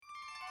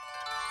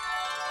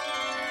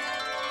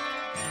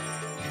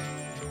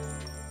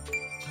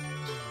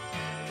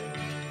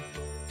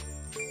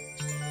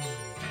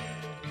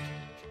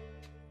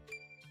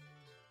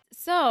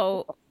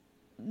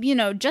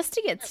just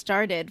to get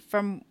started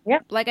from, Yeah.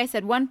 like I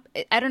said,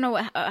 I don't know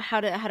how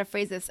to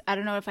phrase this. I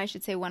don't know if I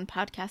should say one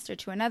podcaster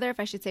to another, if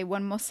I should say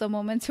one Muslim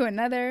woman to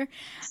another,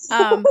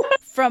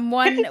 from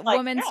one It's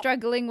like, woman yeah.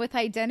 struggling with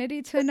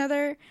identity to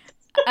another.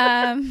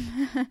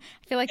 I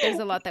feel like there's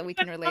a lot that we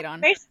can relate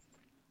on.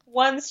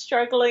 One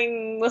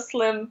struggling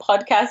Muslim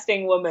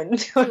podcasting woman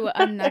to To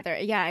another. another.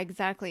 Yeah,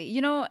 exactly.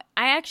 I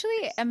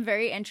actually am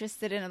very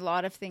interested in a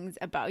lot of things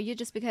about you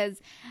just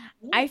because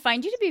I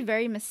find you to be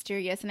very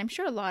mysterious, and I'm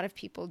sure a lot of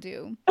people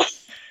do.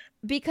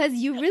 Because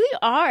you really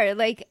are.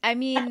 Like, I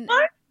mean,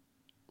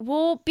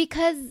 well,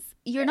 because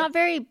you're not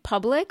very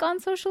public on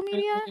social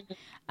media.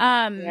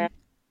 Yeah. Um,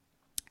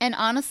 and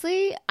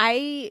honestly,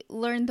 I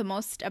learned the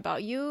most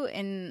about you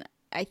in,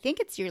 I think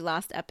it's your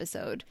last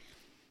episode.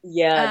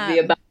 Yeah, the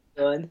Um,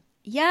 abandoned.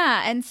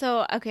 yeah, and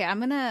so okay, I'm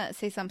gonna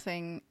say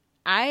something.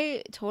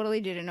 I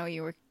totally didn't know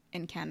you were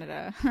in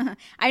Canada.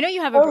 I know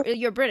you have Oh,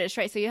 you're British,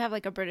 right? So you have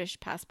like a British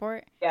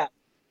passport. yeah.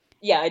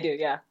 Yeah, I do.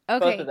 Yeah.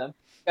 Both of Okay. them.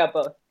 Got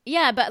both.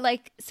 Yeah, but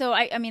like, so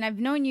I mean, I've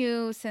known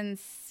you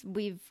since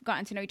we've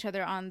gotten to know each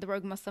other on the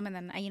Rogue Muslim, and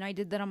then I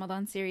did the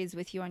Ramadan series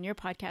with you on your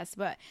podcast.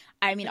 But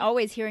I mean,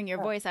 always hearing your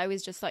voice, I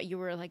always just thought you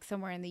were like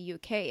somewhere in the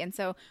UK. And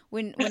so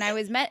when you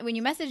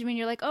messaged me, and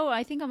you're like, "Oh,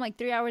 I think I'm like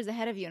 3 hours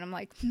ahead of you," and I'm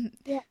like,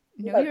 Yeah.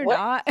 "No, Like, you're what?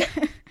 not."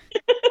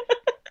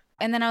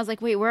 And then I was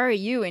like, "Wait, where are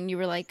you?" And you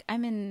were like,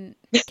 "I'm in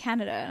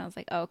Canada." And I was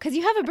like, "Oh, because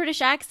you have a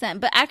British accent."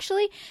 But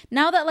actually,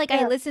 now that like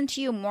I Yeah. listen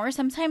to you more,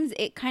 sometimes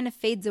it kind of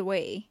fades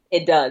away.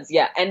 It does,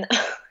 yeah. And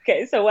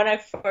okay, so when I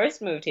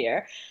first moved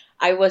here,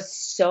 I was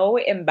so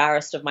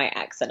embarrassed of my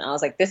accent. I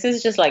was like, this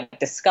is just like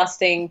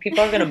disgusting.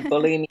 People are gonna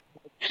bully me.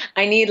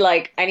 I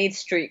need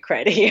street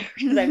cred here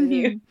because I'm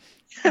new.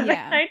 And then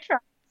Yeah. I tried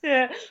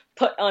to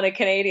put on a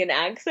Canadian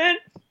accent,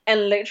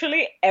 and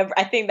literally,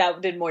 I think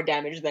that did more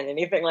damage than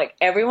anything. Like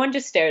everyone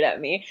just stared at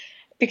me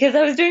because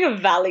I was doing a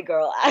Valley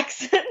Girl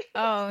accent.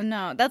 Oh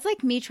no, that's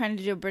like me trying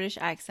to do a British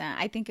accent.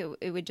 I think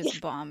it would just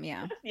bomb.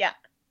 Yeah. Yeah.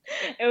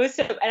 It was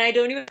so, and I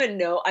don't even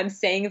know. I'm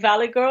saying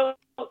Valley Girl,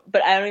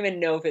 but I don't even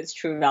know if it's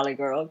true Valley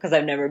Girl because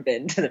I've never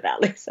been to the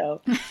Valley.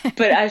 So,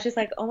 but I was just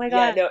like, oh my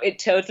God, no, it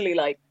totally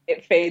like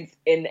it fades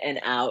in and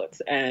out.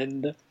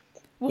 And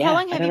Well, how yeah,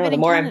 long I have don't you know. been The in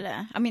more I'm,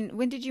 Canada? I mean,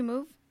 when did you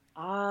move?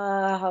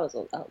 how old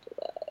was I?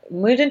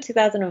 Moved in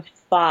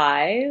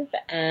 2005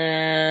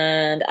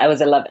 and I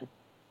was 11.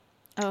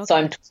 Oh, So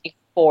I'm okay.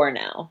 24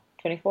 now.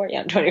 24?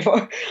 Yeah, I'm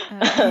 24.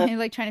 You're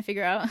like trying to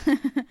figure out.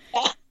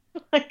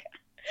 Like,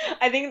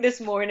 I think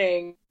this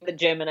morning at the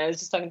gym, and I was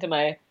just talking to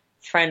my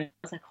friend. I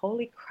was like,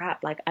 "Holy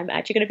crap! Like, I'm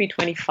actually gonna be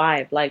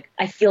 25. Like,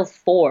 I feel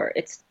four.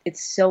 It's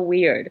so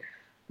weird.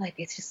 Like,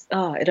 it's just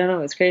I don't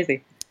know. It's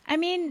crazy. I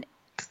mean,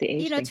 It's the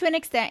age thing. to an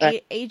extent, But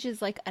age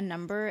is like a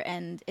number,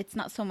 and it's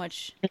not so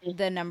much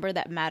the number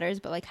that matters,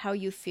 but like how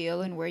you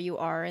feel and where you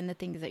are and the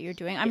things that you're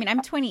doing. I mean,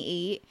 I'm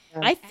 28.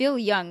 yeah, I feel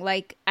young.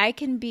 Like I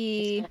can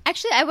be.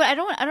 Actually, I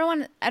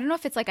don't know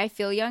if it's like I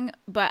feel young,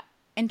 but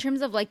in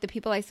terms of like the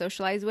people I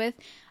socialize with,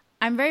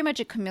 I'm very much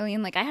a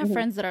chameleon. Like I have mhm,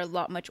 friends that are a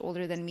lot much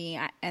older than me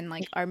and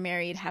like are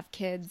married, have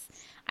kids.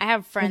 I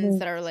have friends mhm.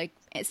 that are like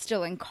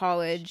still in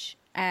college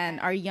and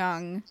are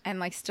young and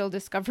like still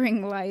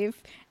discovering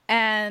life.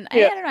 And I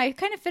Yeah, don't know, I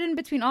kind of fit in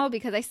between all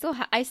because I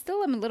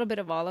still am a little bit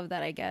of all of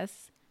that, I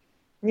guess.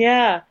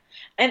 yeah,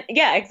 and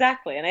yeah,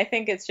 exactly. And I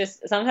think it's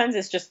just sometimes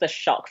it's just the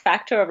shock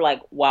factor of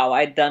like, wow,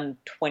 I've done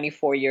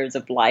 24 years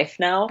of life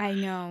now. I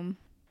know.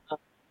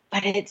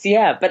 But it's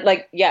yeah, but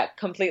like yeah,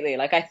 completely.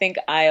 Like I think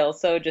I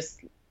also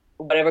just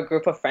whatever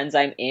group of friends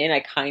I'm in, I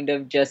kind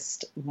of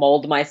just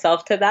mold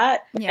myself to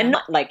that, and Yeah.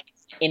 not like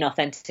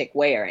inauthentic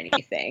way or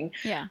anything.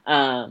 Yeah.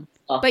 Well,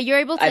 But you're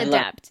able to I've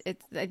learned. adapt.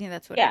 It's I think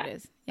that's what it Yeah,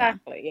 is. Yeah.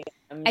 exactly.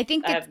 Yeah, I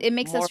think I have it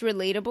makes us more.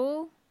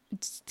 relatable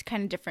to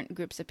kind of different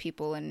groups of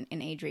people in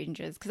age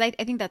ranges because I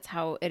think that's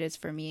how it is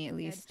for me at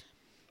least.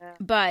 Yeah.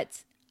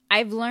 But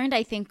I've learned,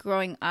 I think,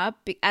 growing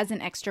up as an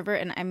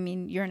extrovert, and I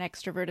mean, you're an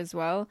extrovert as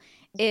well,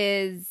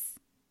 is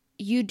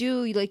you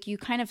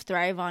kind of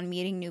thrive on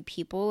meeting new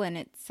people, and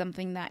it's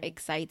something that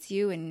excites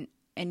you, and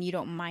you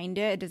don't mind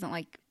it. It doesn't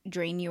like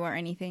drain you or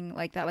anything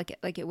like that,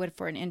 like it would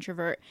for an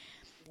introvert.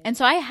 And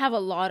so I have a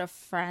lot of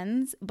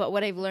friends, but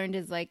what I've learned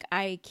is like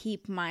I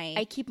keep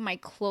my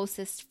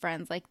closest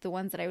friends, like the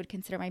ones that I would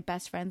consider my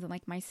best friends and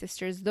like my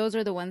sisters. Those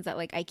are the ones that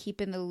like I keep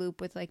in the loop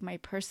with like my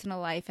personal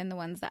life and the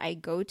ones that I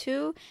go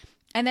to.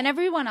 And then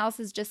everyone else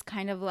is just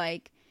kind of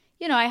like,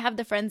 I have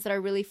the friends that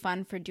are really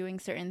fun for doing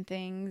certain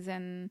things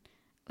and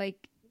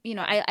like,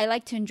 I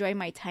like to enjoy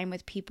my time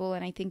with people,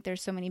 and I think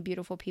there's so many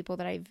beautiful people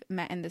that I've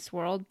met in this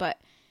world, but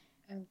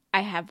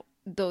I have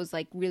those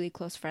like really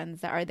close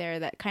friends that are there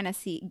that kind of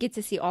get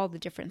to see all the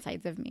different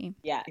sides of me.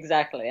 Yeah,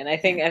 exactly. And I Yeah.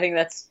 think I think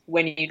that's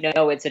when you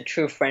know it's a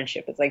true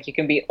friendship. It's like you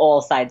can be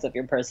all sides of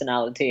your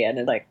personality, and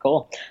it's like,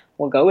 cool,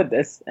 we'll go with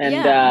this.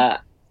 Yeah.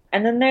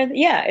 And then there,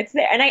 yeah, it's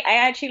there. And I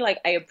actually like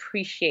I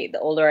appreciate the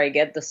older I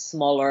get, the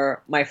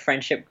smaller my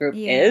friendship group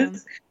Yeah.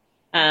 is.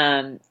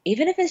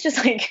 Even if it's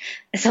just like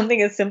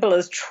something as simple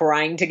as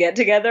trying to get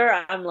together,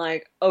 I'm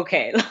like,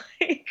 okay,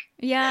 like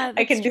Yeah,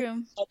 I that's can do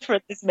true. that for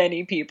this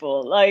many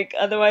people. Like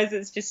otherwise,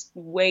 it's just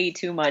way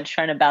too much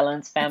trying to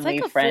balance It's like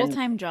family, a friends.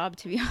 full-time job,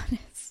 to be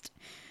honest.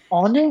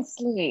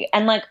 Honestly,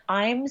 and like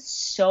I'm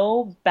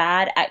so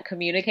bad at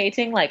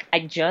communicating. Like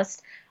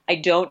I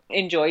don't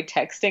enjoy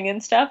texting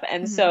and stuff,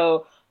 and Hmm.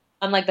 so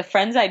I'm like the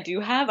friends I do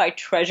have, I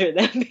treasure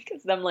them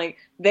because I'm like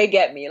they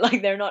get me.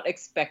 Like they're not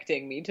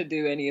expecting me to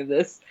do any of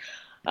this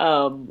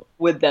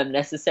with them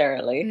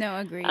necessarily. No,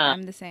 agreed. Um,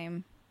 I'm the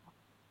same.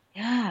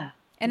 yeah,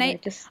 And and I I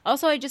just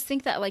also I just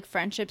think that like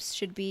friendships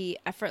should be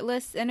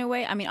effortless in a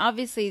way. I mean,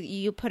 obviously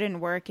you put in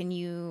work and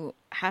you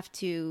have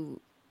to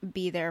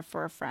be there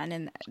for a friend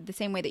in the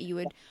same way that you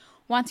would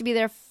want to be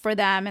there for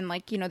them, and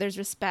like, there's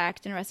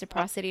respect and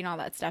reciprocity and all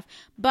that stuff.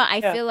 But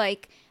I yeah. feel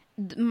like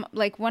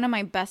like one of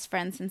my best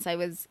friends since I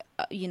was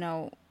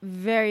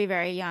very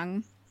very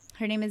young.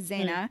 Her name is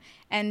Mm, Zaina,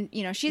 and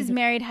she's mhm.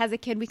 married, has a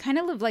kid. We kind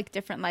of live like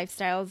different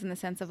lifestyles in the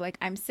sense of like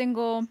I'm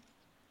single,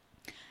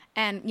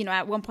 and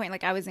at one point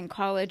like I was in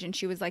college and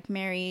she was like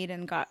married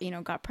and got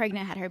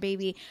pregnant, had her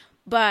baby.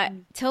 But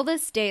till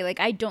this day, like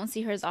I don't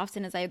see her as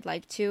often as I'd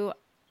like to.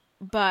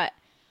 But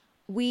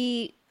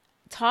we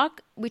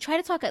we try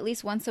to talk at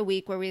least once a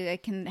week where we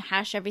like can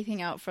hash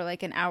everything out for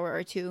like an hour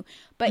or two.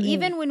 But Mhm.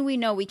 even when we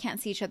know we can't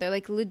see each other,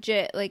 like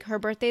legit, like her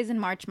birthday's in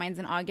March, mine's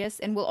in August,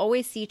 and we'll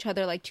always see each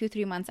other like 2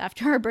 3 months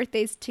after our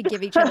birthdays to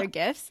give each other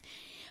gifts.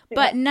 Yeah.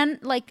 But none,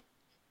 like,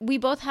 we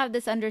both have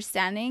this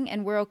understanding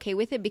and we're okay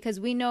with it because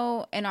we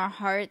know in our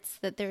hearts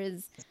that there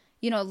is,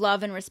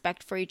 love and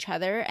respect for each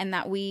other, and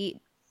that we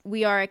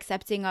are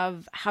accepting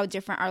of how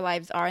different our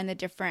lives are and the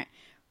different,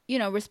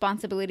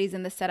 responsibilities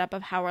and the setup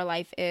of how our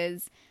life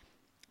is.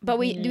 But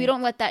we Mhm.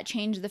 don't let that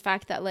change the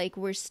fact that like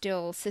we're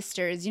still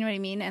sisters, you know what I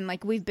mean? And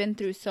like we've been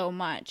through so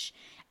much.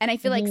 And I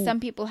feel like Mhm. some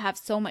people have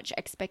so much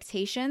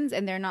expectations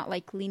and they're not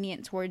like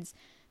lenient towards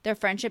their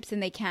friendships,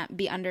 and they can't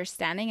be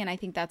understanding, and I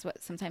think that's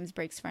what sometimes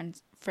breaks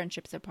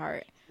friendships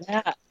apart.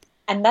 Yeah.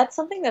 And that's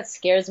something that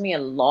scares me a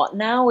lot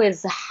now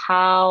is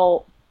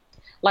how,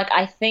 like,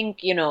 I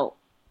think,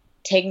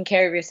 taking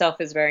care of yourself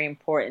is very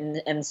important,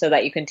 and so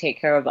that you can take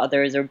care of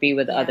others or be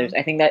with Yeah. others.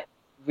 I think that's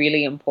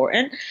really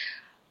important.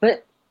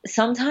 But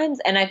sometimes,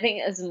 and I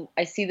think as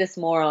I see this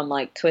more on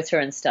like Twitter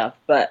and stuff,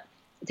 but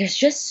there's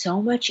just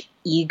so much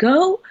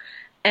ego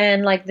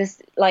and like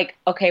this, like,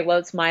 okay, well,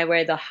 it's my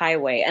way, or the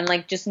highway, and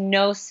like just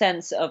no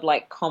sense of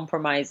like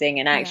compromising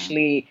and Yeah.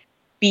 actually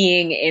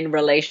being in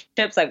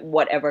relationships, like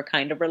whatever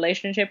kind of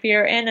relationship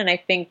you're in. And I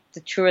think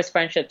the truest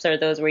friendships are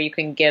those where you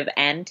can give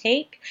and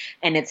take,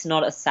 and it's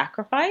not a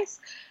sacrifice.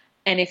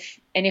 And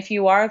if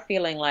you are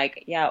feeling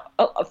like, yeah,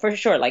 oh, for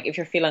sure, like if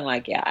you're feeling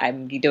like, yeah,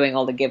 I'm doing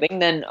all the giving,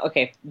 then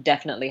okay,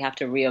 definitely have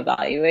to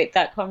reevaluate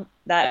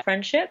that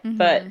friendship.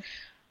 But Mhm.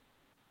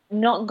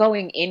 not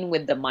going in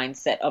with the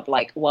mindset of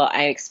like, well,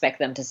 I expect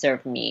them to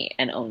serve me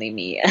and only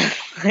me.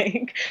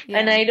 Like, Yeah.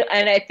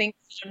 and I think,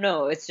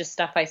 no, it's just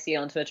stuff I see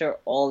on Twitter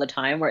all the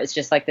time where it's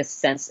just like this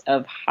sense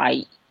of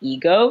high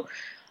ego,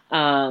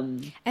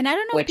 And I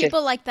don't know if which is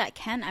people like that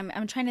can.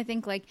 I'm trying to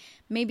think like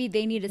maybe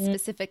they need a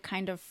specific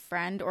kind of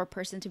friend or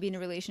person to be in a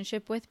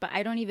relationship with, but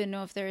I don't even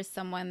know if there is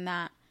someone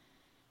that,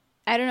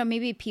 I don't know,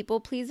 maybe people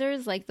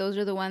pleasers, like those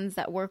are the ones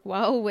that work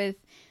well with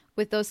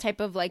those type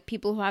of like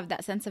people who have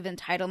that sense of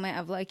entitlement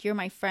of like you're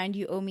my friend,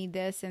 you owe me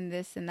this and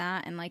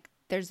that, and like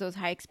there's those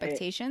high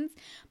expectations.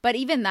 But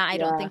even that I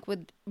don't yeah, think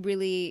would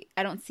really,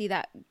 I don't see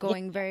that yeah,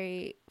 going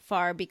very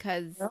far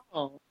because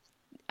no,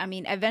 I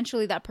mean,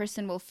 eventually that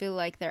person will feel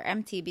like they're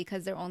empty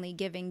because they're only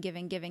giving,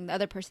 giving, giving. The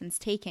other person's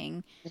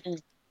taking. hmm,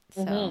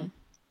 So,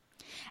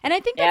 and I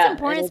think that's yeah,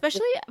 and important, it's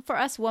just especially for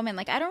us women.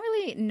 Like, I don't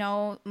really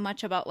know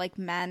much about like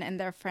men and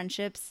their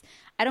friendships.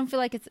 I don't feel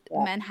like it's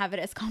yeah. men have it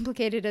as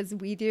complicated as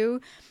we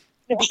do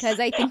because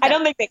I think I that,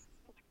 don't think they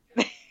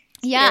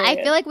yeah, I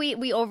feel experience. like we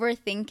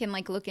overthink and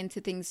like look into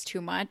things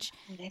too much.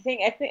 I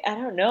think I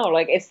don't know.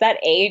 Like it's that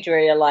age where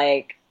you're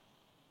like,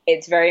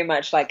 it's very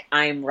much like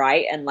I'm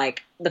right, and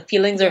like the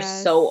feelings are Yes.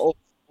 so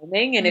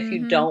overwhelming, and if you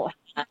Mm-hmm. don't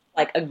have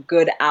like a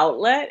good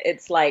outlet,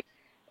 it's like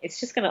it's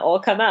just gonna all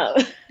come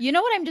out. You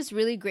know what I'm just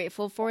really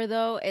grateful for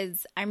though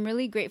is I'm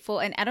really grateful,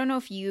 and I don't know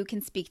if you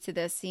can speak to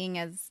this, seeing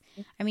as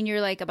I mean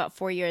you're like about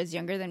 4 years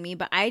younger than me,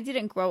 but I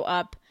didn't grow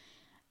up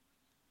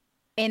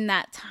in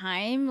that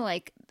time.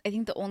 Like I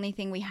think the only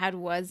thing we had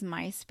was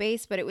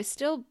MySpace, but it was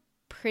still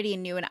pretty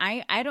new, and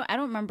I don't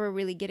remember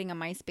really getting a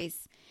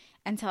MySpace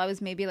until I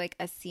was maybe like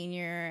a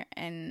senior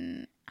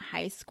in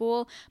high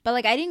school. But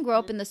like I didn't grow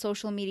up in the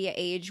social media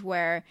age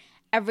where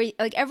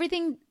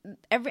everything,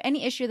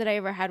 any issue that I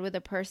ever had with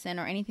a person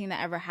or anything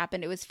that ever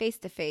happened, it was face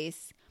to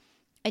face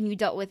and you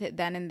dealt with it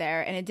then and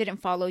there, and it didn't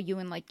follow you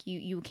and like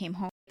you came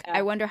home.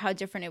 I Yeah, wonder how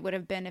different it would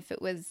have been if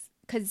it was,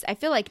 because I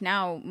feel like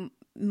now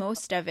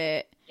most of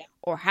it yeah,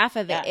 or half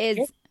of it yeah.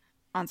 is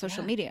on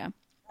social Yeah, media.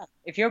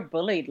 if you're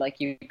bullied, like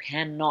you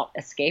cannot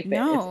escape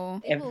it. It's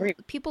No, people every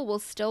people will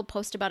still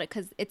post about it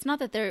because it's not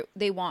that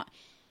they want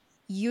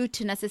you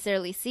to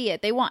necessarily see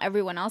it. They want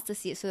everyone else to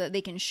see it so that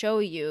they can show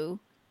you.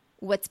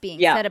 what's being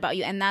Yeah. said about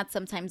you, and that's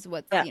sometimes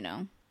what's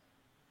Yeah.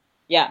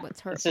 Yeah, what's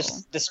it's hurtful.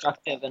 just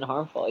destructive and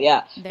harmful.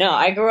 Yeah. Very. No,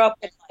 I grew up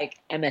with like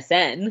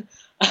MSN.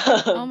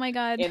 Oh my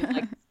God. In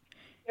like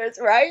years,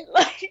 right?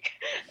 Like,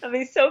 it'd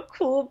be so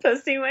cool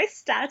posting my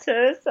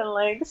status and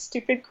like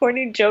stupid,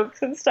 corny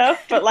jokes and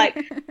stuff. But like,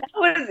 that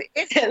was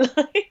it.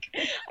 Like,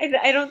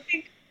 I don't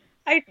think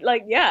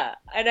yeah,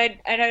 and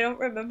I don't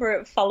remember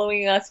it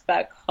following us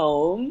back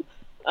home.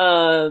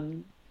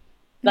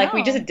 Like we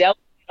No. just dealt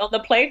with it on the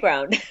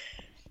playground.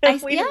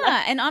 We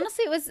Yeah, and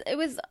honestly, it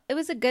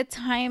was a good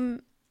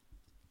time,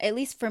 at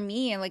least for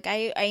me. Like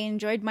I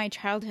enjoyed my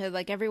childhood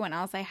like everyone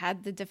else. I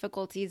had the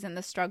difficulties and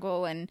the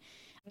struggle, and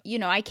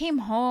I came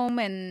home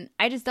and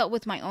I just dealt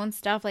with my own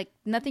stuff. Like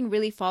nothing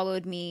really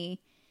followed me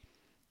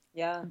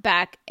Yeah.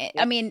 back. I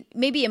Yeah. mean,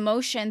 maybe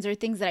emotions or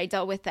things that I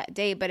dealt with that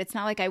day, but it's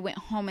not like I went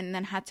home and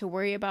then had to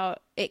worry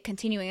about it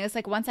continuing. It's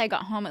like once I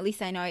got home, at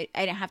least I know I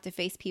didn't have to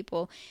face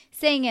people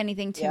saying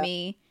anything to Yeah.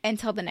 me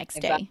until the next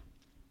Exactly. day.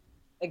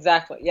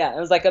 Exactly. Yeah. It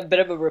was like a bit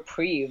of a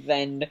reprieve,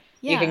 and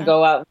you can Yeah.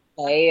 go out and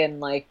play and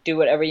like do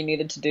whatever you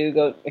needed to do.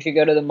 Go if you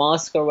go to the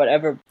mosque or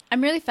whatever.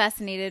 I'm really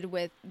fascinated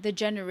with the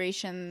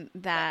generation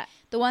the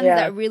ones Yeah.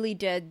 that really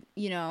did,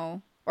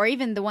 or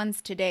even the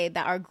ones today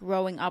that are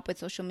growing up with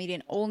social media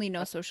and only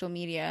know social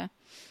media.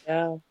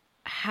 Yeah.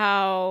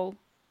 How,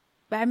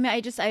 I mean, I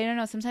don't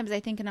know. Sometimes I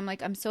think, and I'm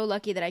like, I'm so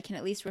lucky that I can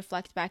at least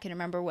reflect back and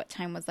remember what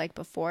time was like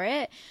before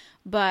it.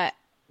 But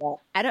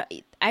Yeah.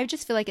 I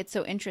just feel like it's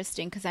so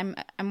interesting because I'm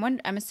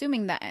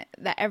assuming that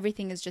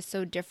everything is just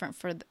so different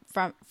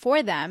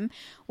for them,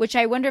 which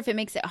I wonder if it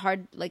makes it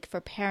hard like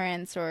for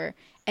parents or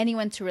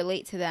anyone to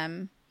relate to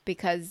them,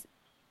 because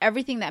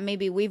everything that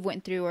maybe we've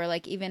went through, or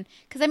like even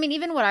because I mean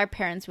even what our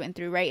parents went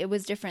through, right? It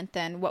was different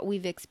than what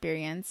we've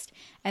experienced,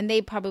 and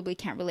they probably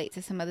can't relate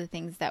to some of the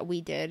things that we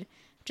did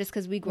just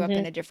because we grew up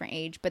in a different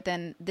age. But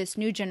then this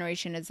new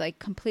generation is like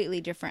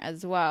completely different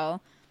as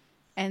well,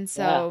 and Yeah.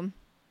 so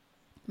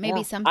maybe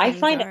Yeah. some I things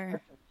find it are.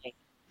 personally.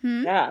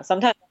 Hmm? Yeah.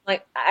 Sometimes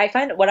like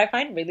what I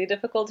find really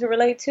difficult to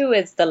relate to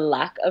is the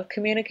lack of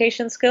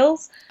communication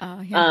skills.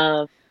 Oh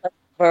yeah. Like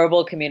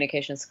verbal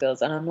communication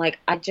skills. And I'm like,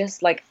 I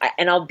just like,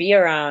 and I'll be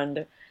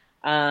around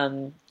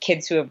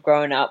kids who have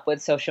grown up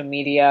with social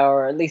media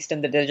or at least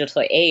in the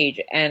digital age.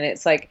 And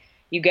it's like,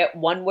 you get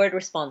one word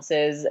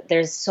responses.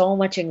 There's so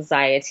much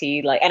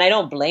anxiety. Like, and I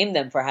don't blame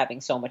them for having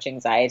so much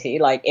anxiety.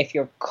 Like, if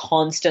you're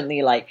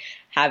constantly like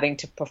having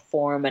to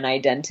perform an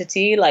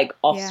identity, like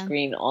off Yeah.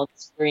 screen, on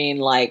screen,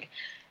 like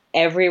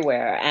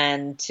everywhere,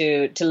 and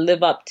to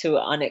live up to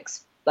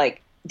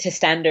like to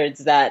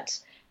standards that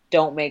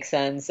don't make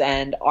sense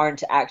and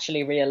aren't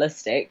actually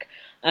realistic.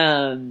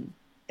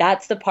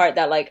 That's the part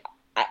that like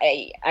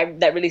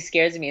that really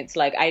scares me. It's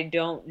like I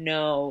don't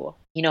know,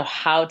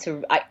 how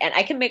to. And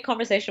I can make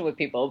conversation with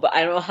people, but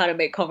I don't know how to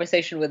make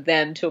conversation with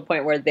them to a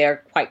point where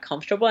they're quite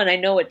comfortable. And I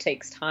know it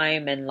takes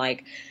time and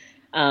like,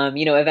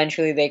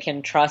 eventually they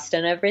can trust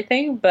and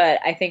everything. But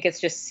I think it's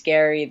just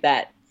scary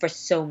that for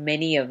so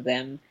many of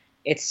them,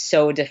 it's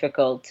so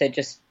difficult to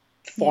just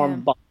form Yeah.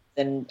 bonds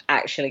and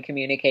actually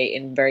communicate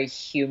in very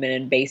human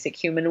and basic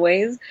human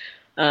ways.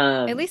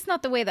 At least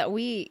not the way that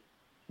we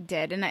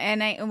did.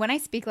 And when I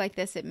speak like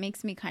this, it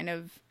makes me kind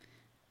of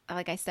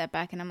like I step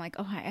back and I'm like,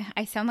 oh,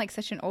 I sound like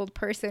such an old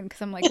person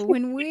because I'm like,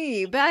 when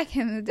we back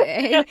in the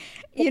day,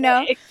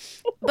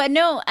 But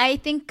no, I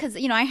think because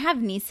I have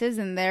nieces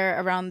and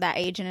they're around that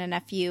age and a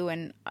nephew,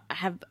 and I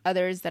have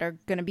others that are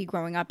going to be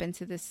growing up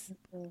into this,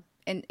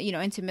 and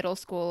into middle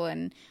school,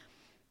 and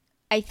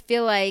I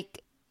feel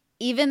like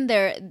even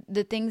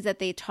the things that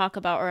they talk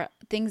about or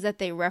things that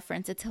they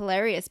reference, it's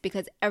hilarious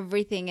because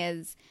everything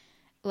is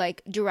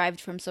like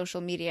derived from social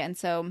media. And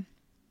so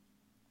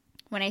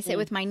when I sit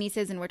with my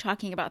nieces and we're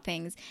talking about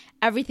things,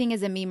 everything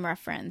is a meme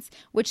reference,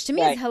 which to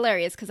me Right. is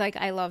hilarious because like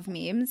I love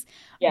memes.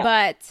 Yeah.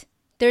 But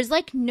there's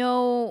like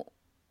no,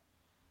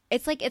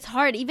 it's like it's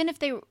hard even if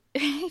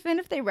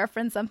they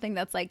reference something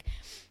that's like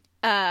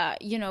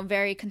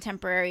very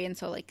contemporary, and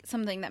so like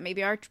something that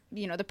maybe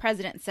the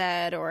president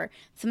said or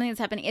something that's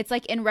happening, it's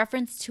like in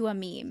reference to a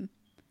meme.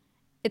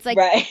 It's like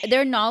Right.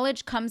 their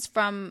knowledge comes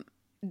from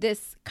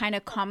this kind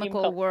of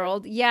comical culture.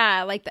 world.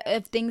 Yeah, like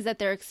of things that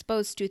they're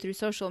exposed to through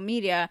social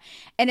media.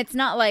 And it's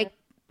not like,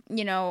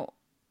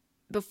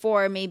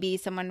 before maybe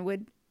someone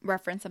would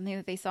reference something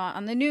that they saw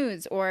on the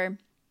news or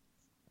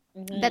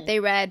that they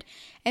read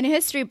in a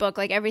history book.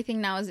 Like everything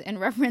now is in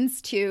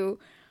reference to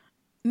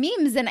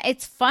memes, and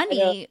it's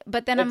funny,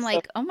 but then I'm It's so-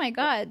 like, oh my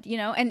God,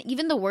 and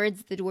even the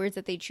words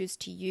that they choose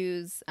to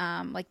use,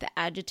 like the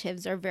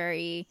adjectives are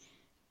very,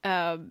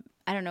 I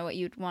don't know what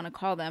you'd want to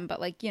call them,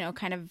 but like,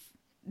 kind of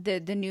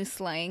the new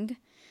slang.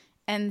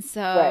 And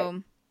so,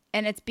 Right.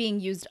 and it's being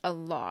used a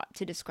lot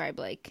to describe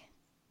like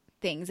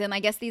things. And I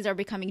guess these are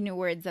becoming new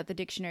words that the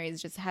dictionary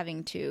is just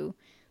having to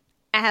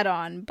add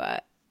on,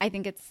 but I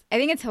think it's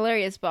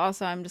hilarious, but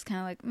also I'm just kind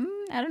of like,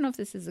 I don't know if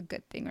this is a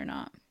good thing or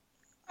not.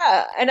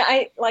 Yeah, and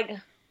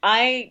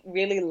I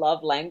really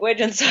love language,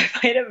 and so I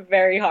find it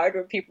very hard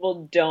when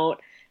people don't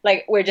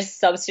like we're just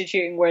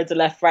substituting words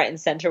left, right, and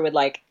center with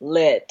like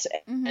lit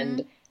Mm-hmm.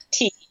 and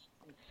tea,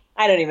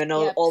 I don't even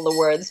know Yep. all the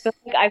words, but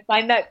like, I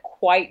find that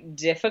quite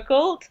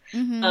difficult.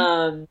 Mm-hmm.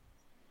 Um,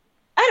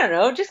 I don't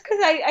know, just because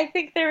I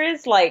think there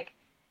is like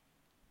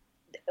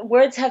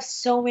words have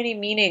so many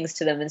meanings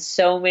to them and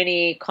so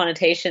many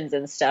connotations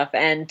and stuff,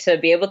 and to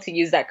be able to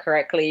use that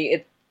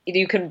correctly,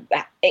 you can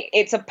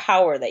it's a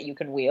power that you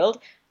can wield.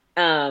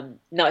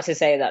 Not to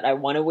say that I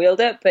want to wield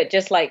it, but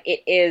just like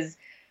it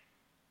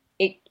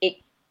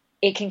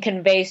it can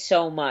convey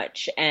so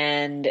much,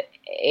 and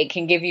it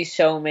can give you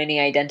so many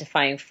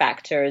identifying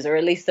factors, or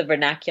at least the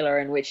vernacular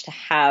in which to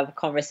have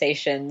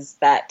conversations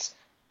that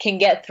can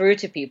get through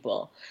to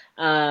people.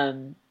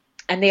 And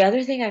the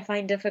other thing I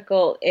find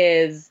difficult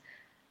is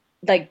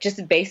like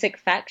just basic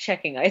fact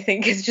checking. I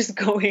think is just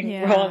going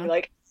wrong. Yeah.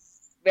 Like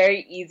it's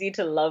very easy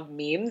to love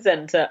memes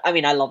and to, I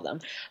mean, I love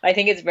them. I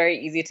think it's very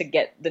easy to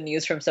get the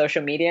news from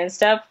social media and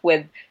stuff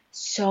with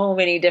so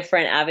many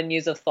different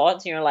avenues of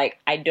thoughts. And you're like,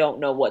 I don't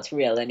know what's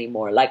real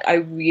anymore. Like, I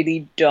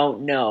really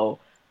don't know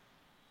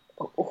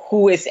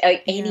who is,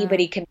 like, Yeah.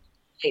 anybody can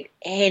create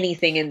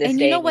anything in this And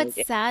you day know and what's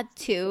age. sad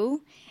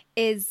too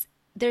is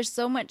there's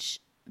so much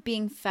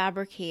being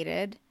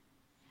fabricated.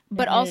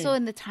 But also Hmm.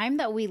 in the time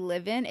that we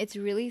live in, it's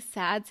really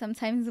sad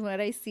sometimes what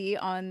I see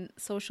on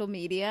social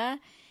media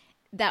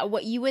that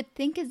what you would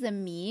think is a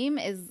meme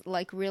is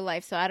like real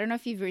life. So I don't know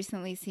if you've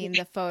recently seen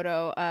the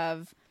photo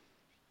of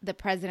the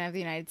president of the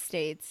United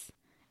States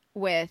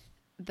with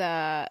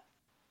the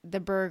the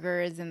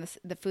burgers and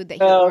the food that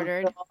he Oh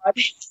ordered. God.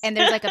 And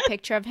there's like a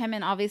picture of him,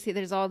 and obviously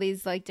there's all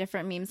these like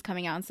different memes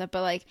coming out and stuff,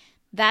 but like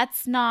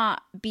that's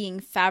not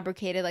being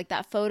fabricated. Like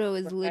that photo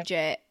is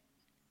legit,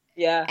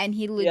 Yeah. and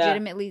he Yeah.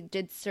 legitimately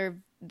did serve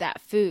that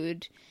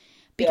food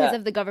because Yeah.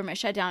 of the government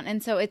shutdown.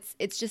 And so it's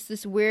just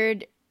this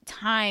weird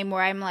time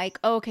where I'm like,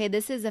 oh, okay,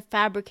 this is a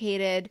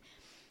fabricated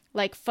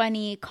like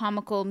funny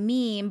comical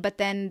meme, but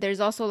then there's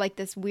also like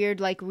this weird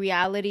like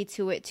reality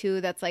to it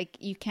too that's like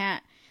you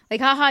can't like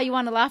haha you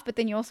want to laugh but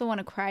then you also want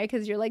to cry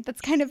because you're like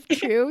that's kind of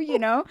true, you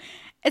know,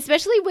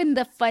 especially when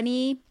the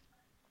funny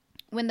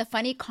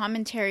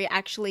commentary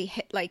actually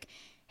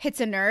hits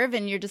a nerve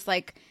and you're just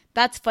like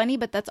that's funny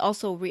but that's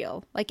also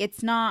real. Like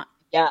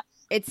Yeah.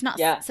 it's not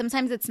Yeah.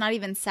 sometimes it's not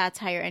even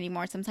satire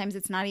anymore. Sometimes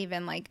it's not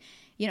even like,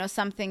 you know,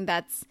 something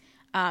that's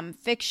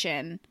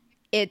fiction.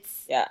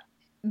 It's Yeah.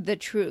 the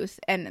truth,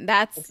 and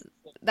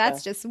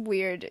that's just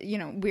weird, you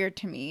know, weird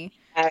to me.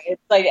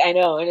 It's like I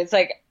know, and it's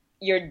like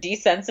you're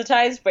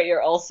desensitized, but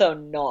you're also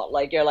not.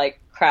 Like you're like,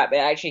 crap, it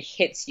actually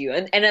hits you,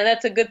 and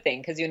that's a good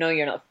thing because you know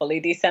you're not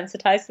fully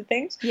desensitized to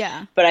things.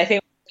 Yeah. But I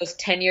think those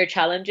 10-year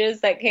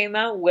challenges that came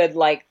out with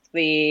like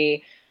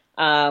the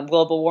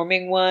global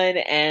warming one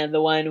and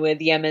the one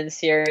with Yemen,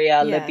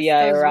 Syria, Yes, Libya,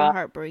 those were Iraq,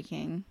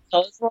 heartbreaking.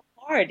 those were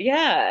hard.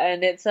 Yeah,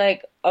 and it's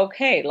like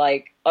okay,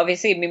 like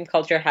obviously meme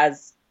culture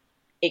has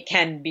it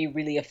can be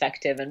really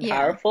effective and Yeah.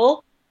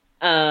 powerful.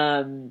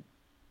 Um,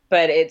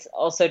 but it's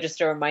also just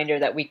a reminder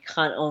that we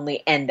can't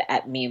only end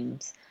at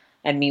memes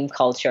and meme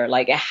culture.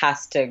 Like it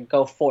has to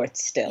go forth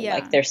still.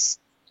 Like Yeah. there's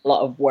a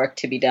lot of work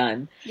to be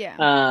done. Yeah.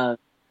 Um,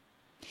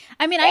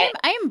 I mean, and,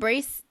 I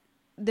embrace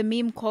the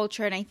meme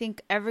culture, and I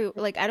think every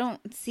like I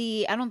don't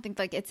think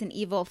like it's an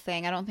evil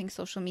thing. I don't think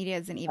social media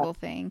is an evil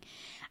thing.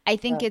 I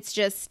think it's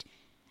just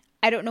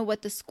I don't know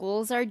what the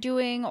schools are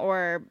doing,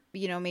 or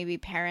you know, maybe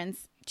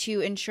parents,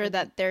 to ensure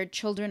that their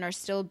children are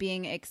still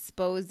being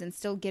exposed and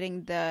still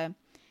getting the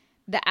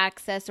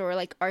access, or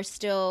like are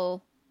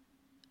still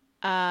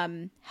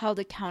held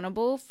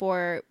accountable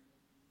for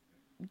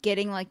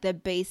getting like the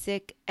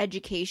basic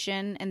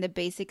education and the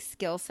basic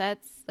skill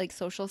sets, like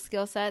social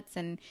skill sets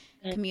and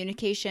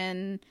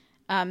communication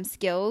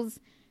skills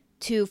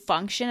to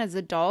function as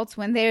adults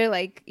when they're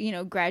like, you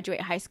know,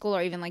 graduate high school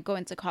or even like go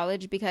into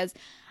college. Because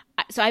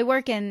so I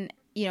work in,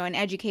 you know, in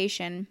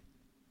education.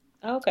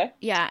 okay.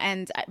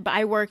 Yeah. But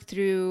I work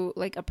through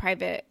like a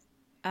private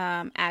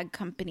ag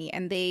company,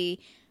 and they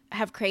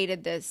have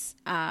created this,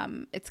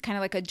 it's kind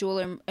of like a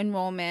dual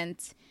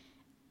enrollment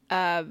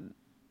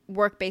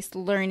work-based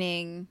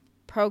learning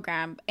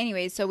program.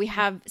 Anyway, so we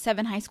have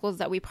 7 high schools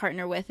that we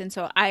partner with, and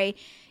so I,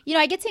 you know,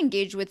 I get to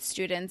engage with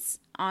students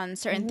on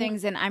certain Hmm.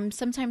 things, and I'm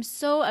sometimes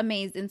so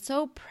amazed and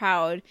so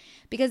proud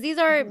because these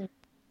are Hmm.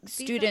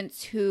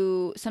 students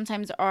who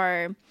sometimes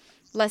are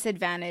less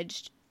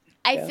advantaged.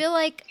 I Yeah. feel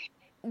like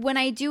when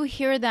I do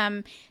hear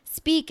them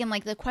speak and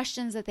like the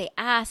questions that they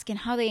ask and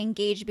how they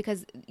engage,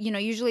 because you know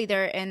usually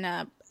they're in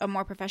a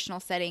more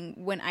professional setting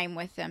when I'm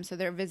with them, so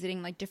they're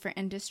visiting like different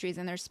industries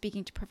and they're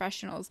speaking to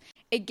professionals.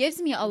 It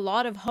gives me a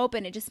lot of hope,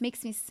 and it just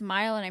makes me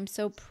smile, and I'm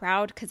so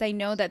proud because I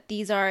know that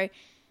these are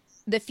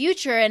the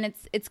future, and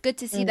it's good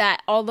to see Mm.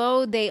 that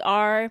although they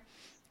are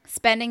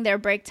spending their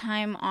break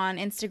time on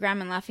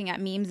Instagram and laughing at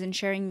memes and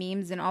sharing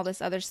memes and all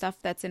this other stuff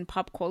that's in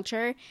pop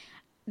culture,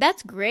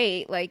 that's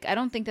great. Like, I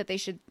don't think that they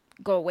should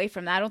go away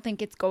from that. I don't think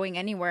it's going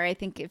anywhere. I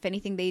think, if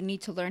anything, they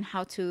need to learn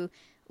how to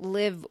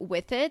live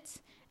with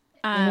it.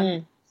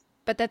 Mhm.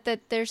 But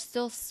that they're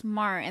still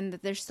smart and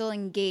that they're still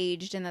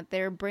engaged and that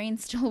their brain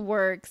still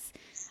works.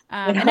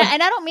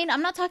 And I don't mean,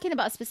 I'm not talking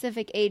about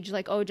specific age,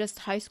 like, oh, just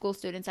high school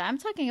students. I'm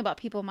talking about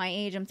people my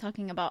age. I'm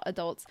talking about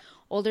adults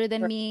older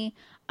than me.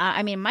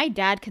 I mean, my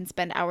dad can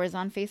spend hours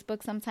on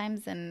Facebook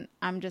sometimes, and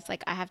I'm just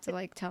like, I have to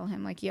like tell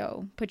him like,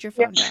 yo, put your Yeah,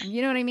 phone down.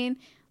 You know what I mean?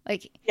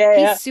 Like, yeah, he's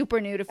yeah. super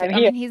new to, I'm I here.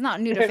 mean, he's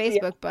not new to Yeah,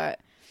 Facebook, but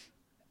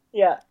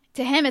yeah,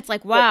 to him, it's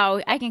like, yeah,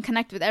 wow, I can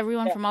connect with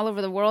everyone yeah. from all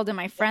over the world and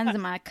my friends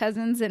and my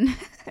cousins. And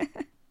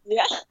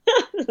Yeah.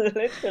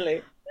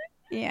 Literally.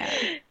 yeah,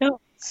 No,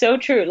 so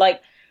true.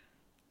 Like,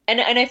 and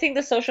I think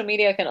the social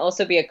media can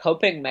also be a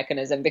coping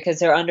mechanism because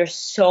they're under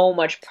so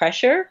much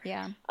pressure.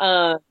 yeah.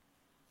 Um,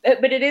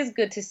 but it is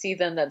good to see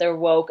them that they're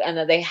woke and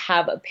that they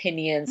have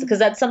opinions because Hmm.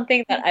 that's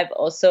something that I've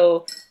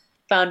also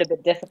found a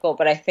bit difficult,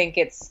 but I think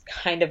it's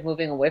kind of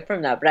moving away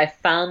from that. But I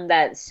found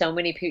that so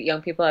many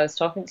young people I was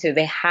talking to,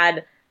 they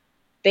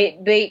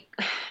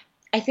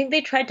I think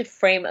they tried to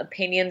frame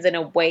opinions in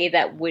a way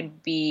that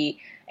would be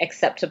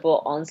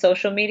acceptable on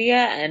social media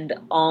and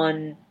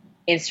on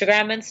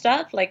Instagram and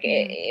stuff. Like Hmm.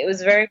 it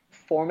was very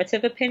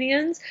formative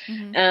opinions.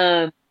 Hmm.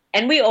 Um,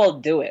 and we all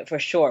do it for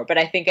sure, but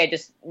I think I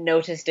just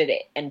noticed it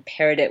and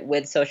paired it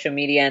with social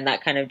media and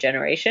that kind of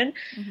generation.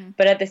 Hmm.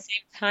 But at the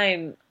same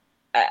time,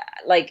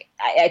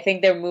 I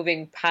think they're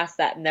moving past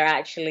that and they're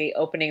actually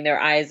opening their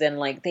eyes and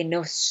like they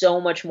know so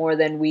much more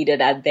than we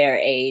did at their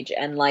age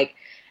and like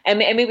and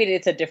maybe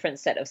it's a different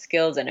set of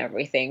skills and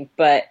everything,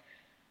 but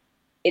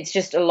it's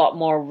just a lot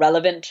more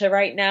relevant to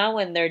right now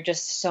and they're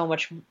just so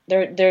much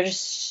they're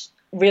just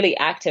really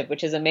active,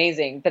 which is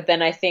amazing. But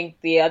then I think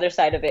the other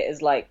side of it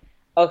is like,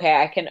 okay,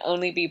 I can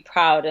only be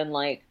proud and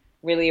like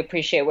really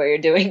appreciate what you're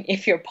doing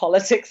if your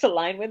politics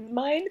align with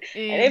mine.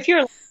 And Yeah. if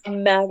you're like a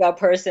MAGA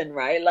person,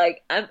 right?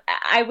 Like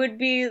I would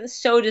be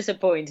so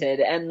disappointed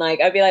and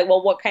like I'd be like,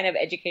 well, what kind of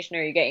education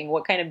are you getting?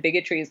 What kind of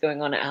bigotry is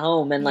going on at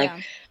home? And like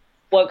Yeah.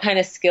 what kind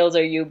of skills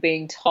are you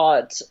being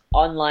taught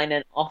online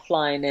and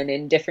offline and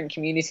in different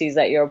communities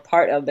that you're a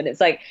part of? And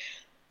it's like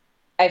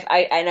I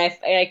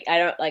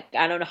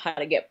don't know how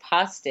to get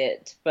past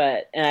it,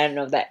 but and I don't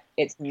know that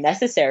it's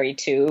necessary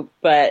to,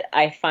 but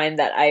I find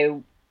that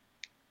I'm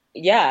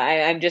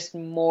just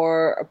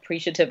more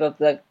appreciative of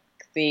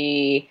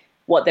the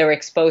what they're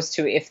exposed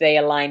to if they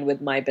align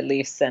with my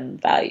beliefs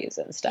and values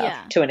and stuff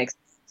Yeah. to an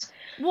extent.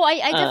 Well,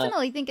 I Uh,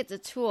 definitely think it's a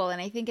tool,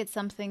 and I think it's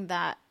something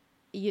that,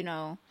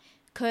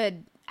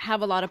 could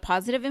have a lot of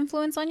positive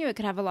influence on you. It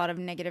could have a lot of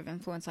negative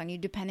influence on you,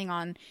 depending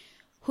on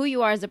who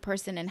you are as a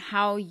person and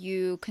how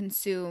you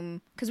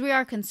consume, because we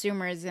are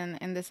consumers in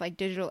this like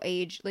digital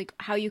age, like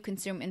how you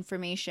consume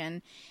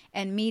information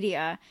and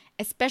media,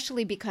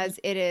 especially because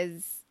it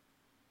is,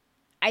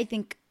 I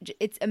think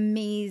it's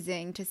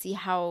amazing to see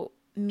how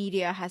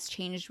media has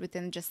changed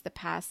within just the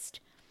past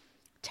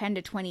 10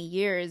 to 20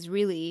 years,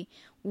 really,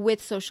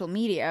 with social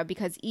media,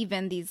 because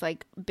even these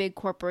like big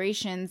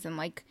corporations and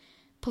like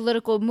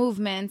political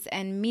movements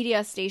and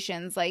media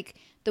stations, like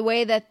the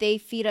way that they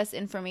feed us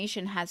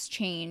information has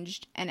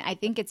changed, and I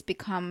think it's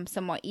become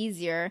somewhat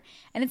easier,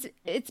 and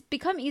it's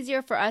become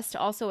easier for us to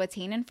also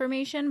attain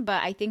information.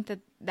 But I think that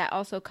that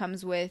also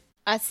comes with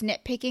us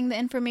nitpicking the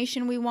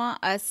information we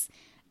want, us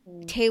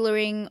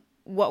tailoring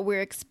what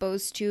we're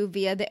exposed to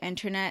via the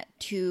internet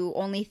to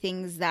only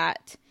things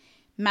that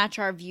match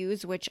our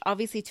views, which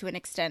obviously to an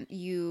extent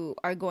you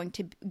are going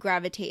to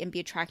gravitate and be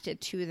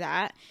attracted to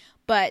that.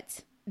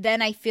 But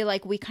then I feel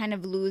like we kind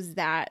of lose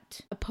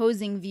that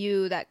opposing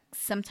view that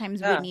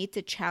sometimes we yeah, need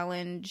to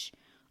challenge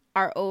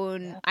our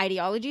own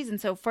ideologies. And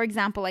so, for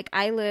example, like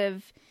I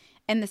live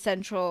in the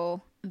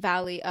Central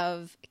Valley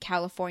of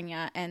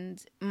California,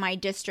 and my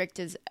district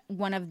is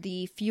one of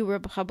the few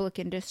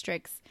Republican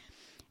districts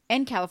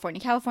in California.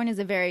 California is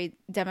a very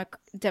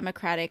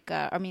democratic,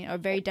 a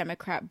very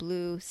Democrat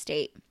blue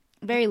state,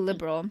 very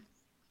liberal.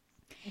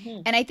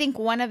 hmm And I think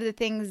one of the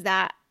things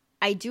that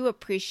I do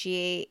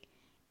appreciate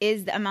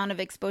is the amount of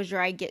exposure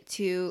I get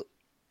to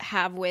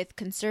have with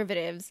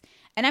conservatives.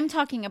 And I'm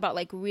talking about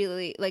like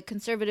really like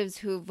conservatives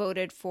who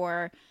voted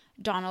for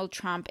Donald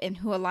Trump and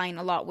who align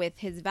a lot with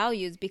his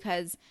values,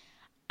 because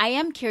I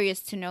am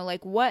curious to know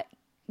like what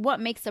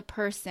makes a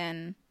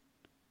person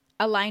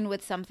align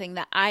with something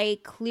that I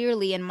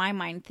clearly in my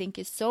mind think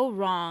is so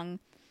wrong,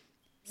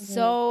 hmm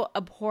so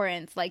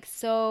abhorrent, like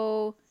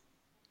so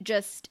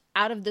just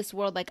out of this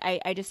world. Like I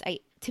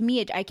to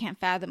me I can't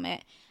fathom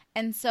it.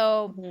 And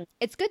so hmm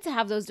it's good to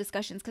have those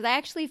discussions, because I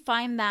actually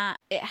find that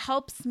it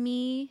helps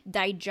me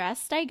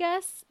digest, I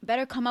guess,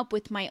 better come up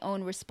with my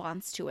own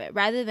response to it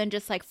rather than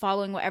just like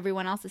following what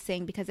everyone else is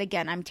saying. Because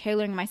again, I'm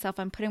tailoring myself,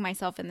 I'm putting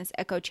myself in this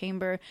echo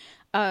chamber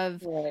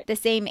of right, the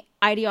same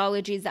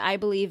ideologies that I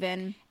believe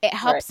in. It right,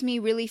 helps me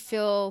really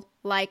feel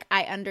like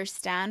I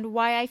understand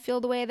why I feel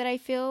the way that I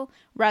feel,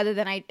 rather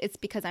than it's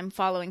because I'm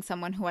following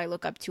someone who I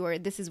look up to, or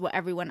this is what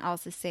everyone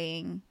else is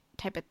saying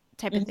type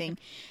of hmm thing.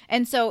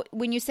 And so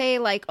when you say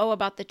like, oh,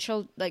 about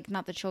the like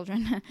not the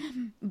children,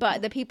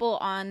 but the people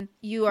on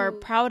you are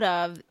proud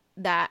of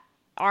that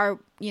are,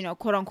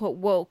 quote unquote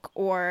woke,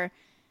 or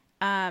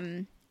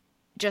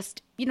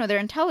just, they're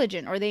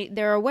intelligent, or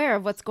they're aware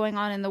of what's going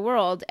on in the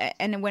world,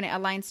 and when it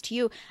aligns to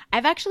you,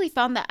 I've actually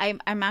found that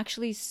I'm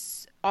actually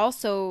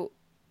also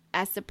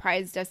as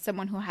surprised as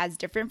someone who has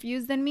different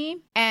views than me.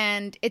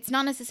 And it's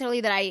not necessarily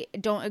that I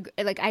don't agree,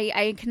 like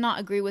I cannot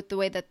agree with the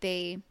way that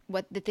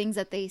what the things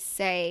that they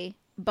say,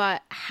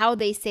 but how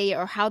they say it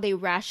or how they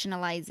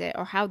rationalize it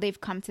or how they've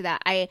come to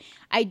that.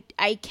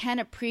 I can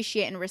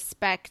appreciate and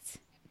respect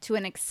to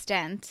an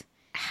extent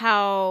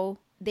how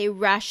they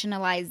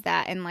rationalize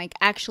that and like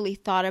actually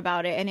thought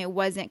about it. And it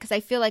wasn't, because I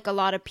feel like a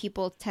lot of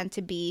people tend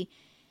to be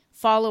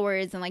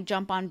followers and like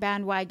jump on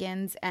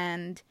bandwagons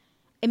and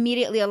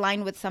immediately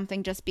align with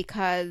something just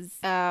because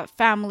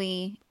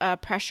family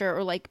pressure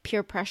or like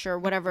peer pressure or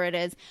whatever it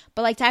is.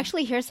 But like to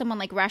actually hear someone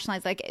like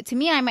rationalize, like to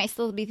me I might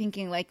still be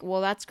thinking like, well,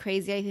 that's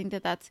crazy, I think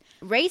that that's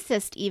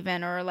racist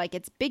even, or like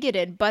it's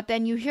bigoted. But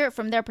then you hear it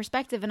from their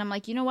perspective and I'm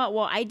like, you know what,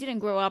 well, I didn't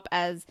grow up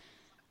as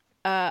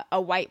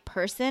a white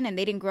person and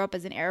they didn't grow up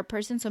as an Arab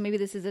person, so maybe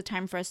this is a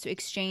time for us to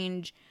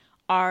exchange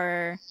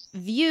our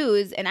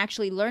views and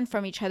actually learn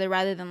from each other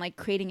rather than like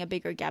creating a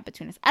bigger gap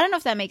between us. I don't know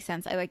if that makes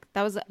sense. I like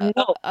that was a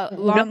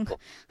long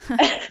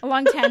a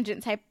long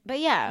tangent type, but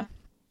yeah,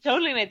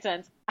 totally made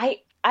sense.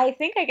 I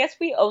think, I guess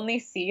we only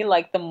see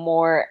like the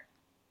more,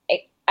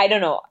 I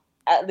don't know,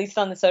 at least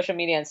on the social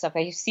media and stuff,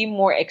 I see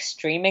more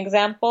extreme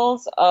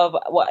examples of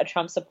what a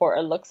Trump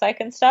supporter looks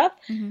like and stuff.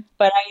 Mm-hmm.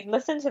 But I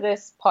listened to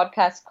this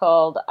podcast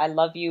called "I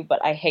Love You,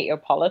 But I Hate Your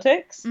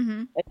Politics."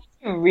 Mm-hmm. It's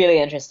really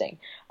interesting.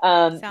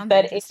 Sounds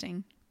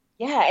interesting.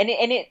 And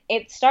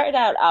it started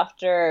out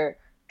after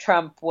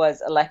Trump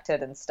was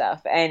elected and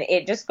stuff, and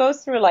it just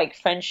goes through like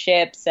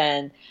friendships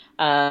and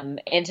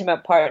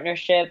intimate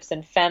partnerships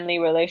and family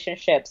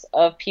relationships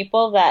of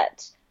people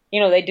that, you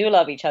know, they do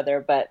love each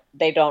other, but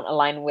they don't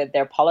align with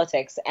their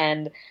politics.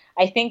 And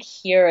I think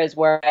here is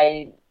where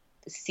I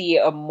see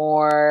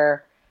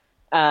more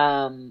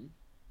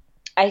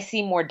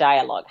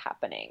dialogue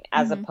happening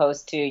as Mm-hmm.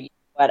 opposed to,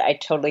 but I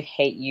totally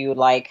hate you.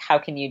 Like, how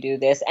can you do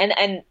this?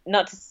 And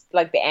not to,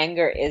 like, the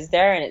anger is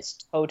there and it's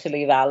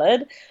totally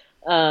valid.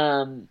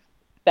 But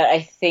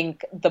I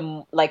think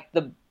the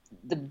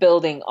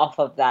building off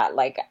of that,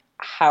 like,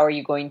 how are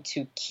you going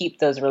to keep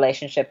those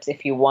relationships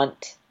if you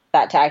want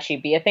that to actually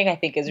be a thing, I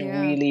think is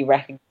really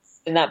recognized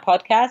in that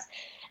podcast.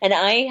 And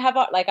I have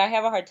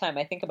a hard time.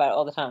 I think about it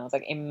all the time. I was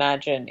like,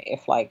 imagine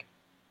if like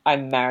I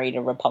married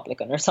a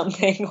Republican or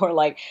something,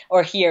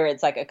 or here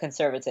it's like a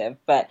conservative,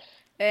 but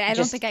I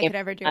don't think I could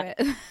ever do it.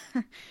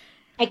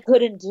 I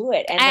couldn't do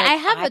it. And I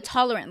have a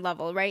tolerant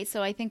level, right?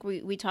 So I think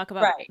we talk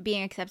about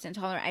being acceptant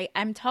and tolerant.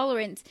 I'm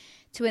tolerant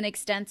to an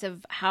extent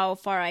of how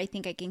far I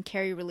think I can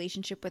carry a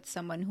relationship with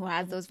someone who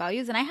has those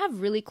values. And I have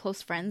really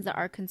close friends that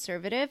are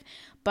conservative,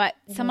 but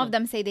some of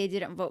them say they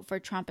didn't vote for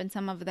Trump, and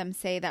some of them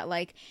say that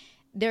like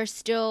they're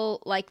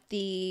still like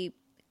the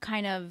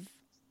kind of,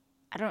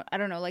 I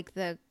don't know, like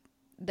the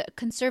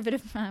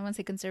conservative, I want to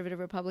say conservative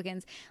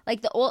Republicans,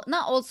 like the old,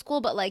 not old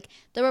school, but like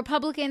the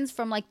Republicans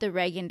from like the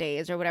Reagan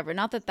days or whatever.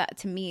 Not that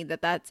to me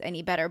that's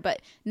any better,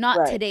 but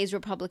not today's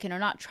Republican or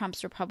not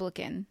Trump's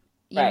Republican.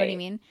 You know what I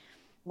mean?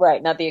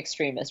 Right. Not the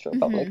extremist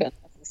Republican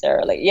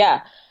necessarily.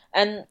 Yeah.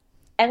 And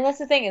that's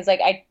the thing is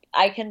like,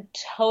 I can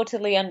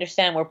totally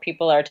understand where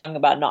people are talking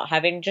about not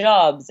having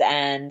jobs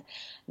and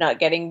not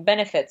getting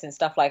benefits and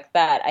stuff like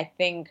that. I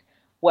think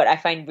what I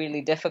find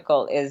really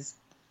difficult is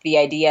the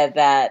idea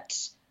that,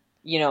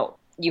 you know,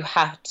 you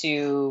have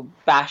to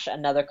bash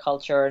another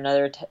culture,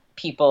 another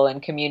people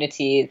and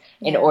community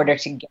in order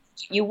to get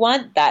what you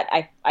want. That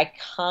I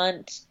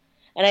can't,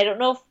 and I don't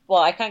know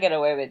I can't get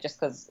away with it just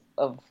because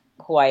of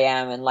who I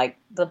am and like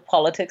the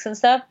politics and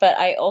stuff, but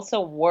I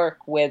also work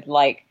with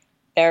like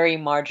very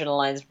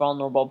marginalized,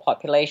 vulnerable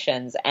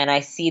populations, and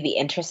I see the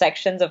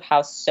intersections of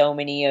how so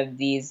many of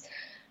these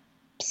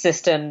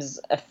systems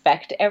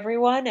affect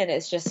everyone, and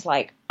it's just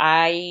like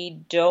I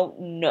don't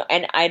know,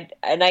 and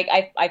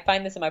I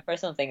find this in my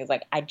personal thing is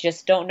like I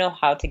just don't know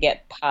how to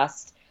get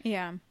past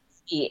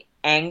the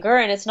anger.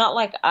 And it's not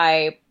like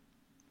I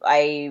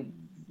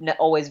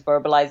always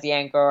verbalize the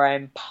anger or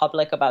I'm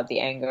public about the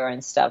anger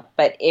and stuff,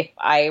 but if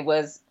I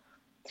was,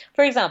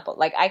 for example,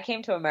 like I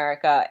came to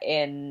America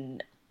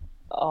in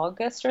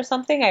August or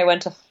something, I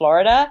went to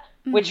Florida,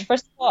 which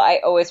first of all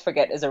I always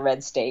forget is a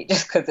red state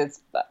just because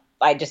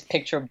I just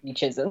picture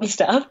beaches and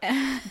stuff.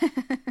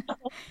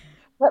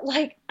 But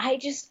like, I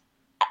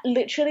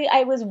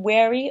was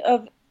wary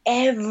of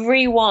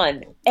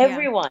everyone.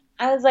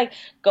 I was like,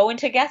 go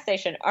into a gas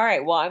station. All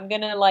right, well, I'm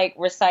going to like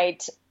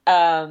recite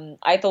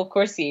Ayatul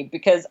Kursi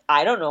because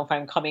I don't know if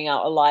I'm coming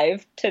out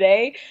alive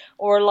today,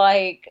 or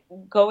like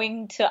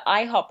going to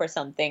IHOP or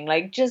something,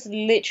 like just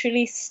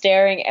literally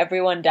staring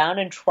everyone down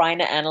and trying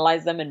to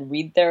analyze them and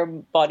read their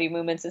body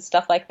movements and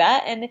stuff like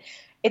that. And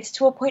it's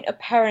to a point of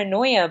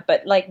paranoia,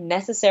 but like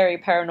necessary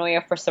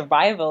paranoia for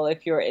survival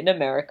if you're in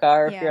America,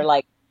 or if you're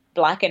like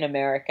Black in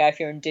America, if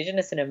you're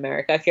Indigenous in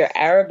America, if you're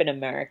Arab in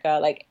America,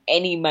 like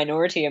any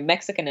minority or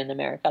Mexican in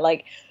America.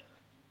 Like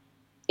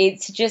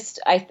it's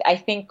just, I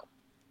think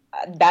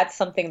that's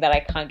something that I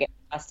can't get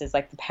past is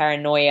like the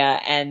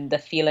paranoia and the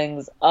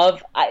feelings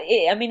of,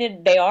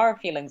 they are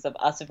feelings of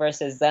us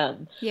versus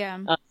them. Yeah.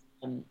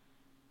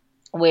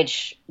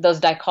 which those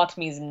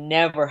dichotomies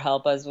never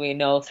help, as we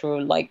know,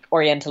 through like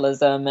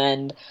Orientalism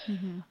and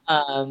Mm-hmm.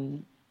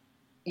 um,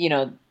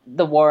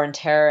 the war on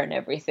terror and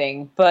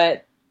everything.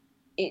 But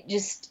it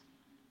just,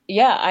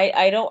 yeah,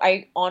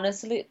 I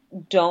honestly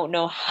don't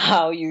know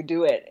how you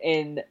do it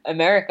in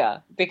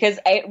America, because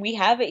we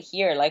have it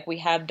here. Like, we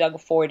have Doug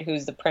Ford,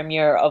 who's the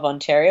premier of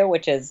Ontario,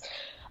 which is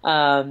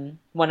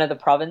one of the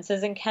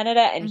provinces in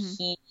Canada, and Mm-hmm.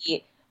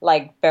 he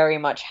like very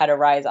much had a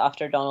rise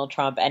after Donald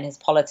Trump, and his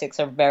politics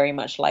are very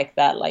much like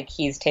that. Like,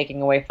 he's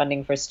taking away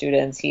funding for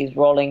students. He's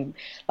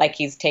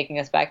taking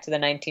us back to the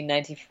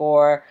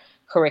 1994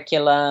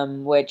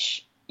 curriculum,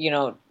 which,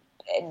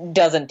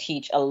 doesn't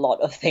teach a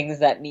lot of things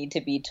that need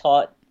to be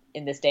taught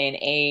in this day and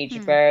age.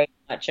 Hmm. Very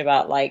much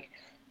about like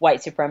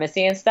white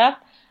supremacy and stuff,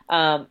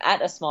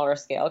 at a smaller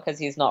scale, because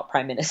he's not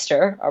prime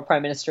minister. Our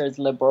prime minister is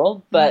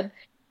liberal, Mm-hmm.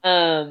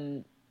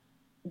 um,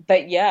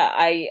 but yeah,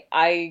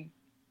 I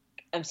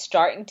am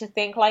starting to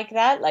think like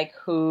that, like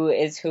who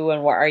is who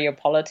and what are your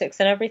politics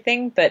and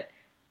everything, but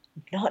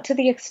not to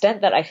the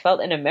extent that I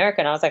felt in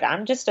America. And I was like,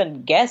 I'm just a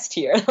guest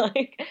here.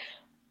 Like,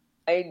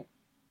 I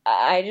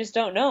I just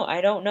don't know.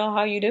 I don't know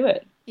how you do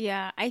it.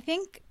 Yeah, I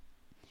think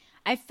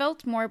I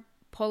felt more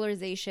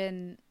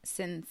polarization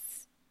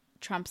since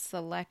Trump's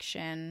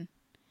election,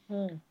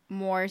 Hmm.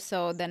 more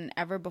so than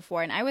ever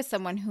before. And I was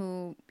someone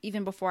who,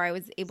 even before I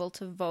was able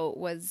to vote,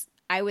 was,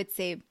 I would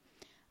say,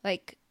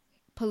 like,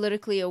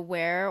 politically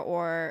aware,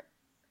 or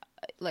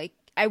like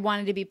I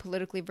wanted to be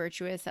politically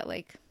virtuous at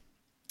like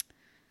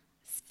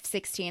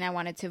 16. I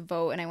wanted to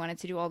vote and I wanted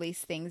to do all these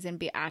things and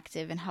be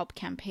active and help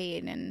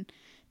campaign and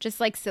just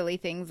like silly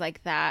things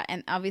like that.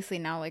 And obviously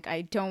now, like,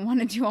 I don't want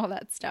to do all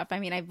that stuff. I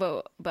mean, I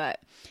vote, but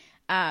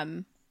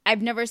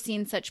I've never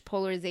seen such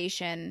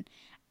polarization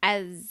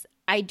as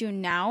I do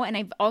now. And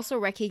I've also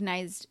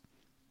recognized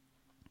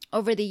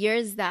over the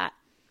years that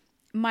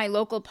my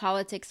local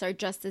politics are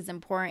just as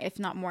important, if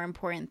not more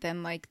important,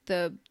 than like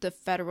the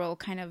federal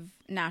kind of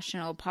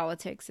national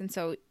politics. And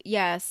so,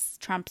 yes,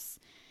 Trump's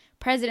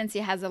presidency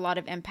has a lot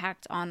of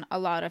impact on a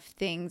lot of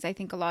things. I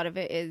think a lot of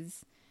it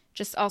is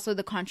just also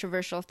the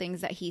controversial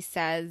things that he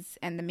says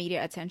and the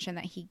media attention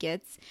that he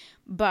gets.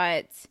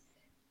 But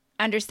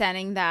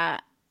understanding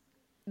that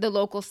the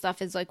local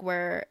stuff is like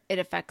where it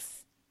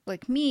affects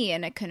like me,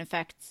 and it can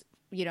affect,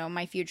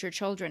 my future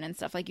children and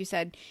stuff. Like you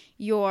said,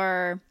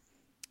 your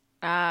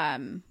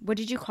what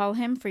did you call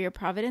him for your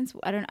Providence?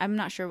 I'm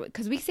not sure,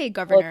 because we say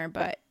Well, governor,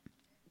 but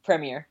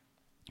premier.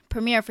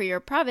 premier for your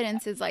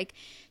Providence is like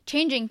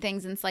changing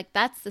things, and it's like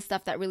that's the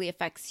stuff that really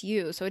affects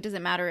you. So it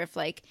doesn't matter if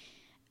like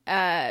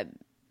uh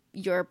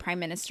your prime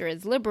minister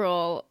is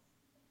liberal,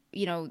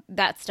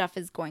 that stuff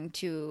is going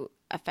to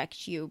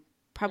affect you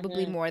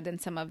probably Hmm. more than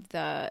some of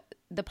the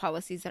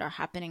policies that are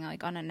happening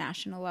like on a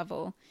national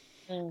level.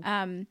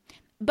 Hmm.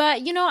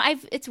 But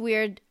it's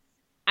weird.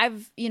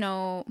 I've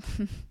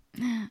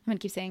I'm gonna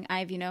keep saying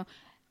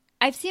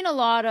I've seen a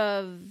lot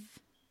of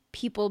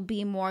people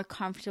be more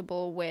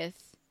comfortable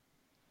with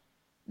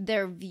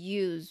their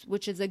views,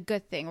 which is a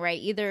good thing, right?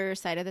 Either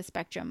side of the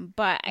spectrum.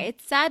 But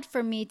it's sad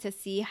for me to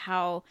see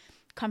how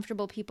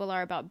comfortable people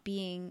are about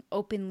being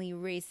openly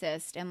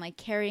racist and like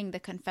carrying the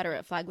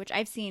Confederate flag, which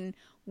I've seen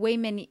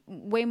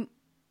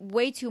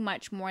way too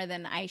much more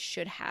than I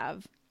should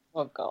have.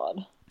 Oh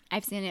God.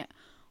 I've seen it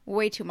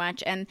way too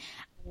much, and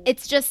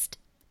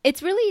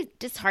it's really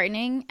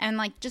disheartening, and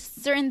like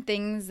just certain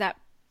things that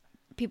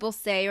people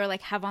say or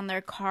like have on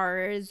their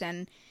cars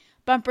and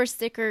bumper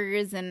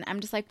stickers, and I'm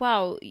just like,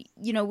 wow,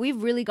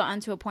 we've really gotten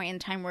to a point in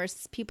time where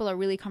people are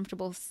really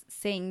comfortable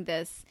saying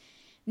this,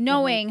 Hmm.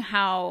 knowing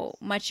how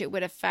much it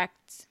would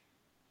affect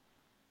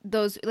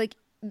those, like,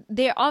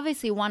 they're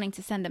obviously wanting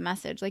to send a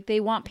message, like they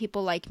want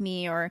people like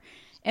me or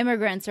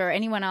immigrants or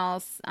anyone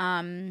else,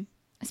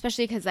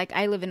 especially because like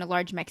I live in a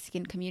large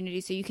Mexican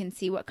community, so you can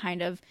see what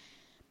kind of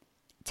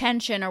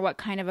tension or what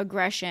kind of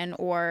aggression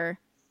or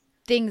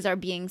things are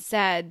being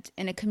said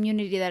in a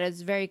community that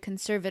is very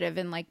conservative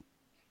and like,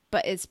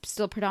 but is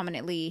still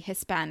predominantly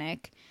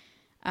Hispanic.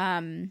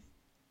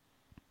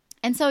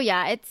 And so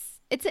yeah, it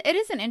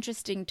is an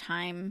interesting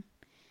time,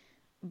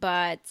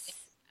 but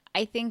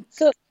I think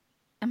So,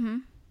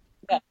 mhm.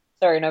 yeah.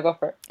 Sorry, no, go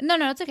for it. No,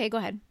 it's okay, go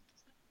ahead.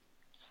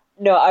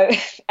 No,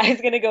 I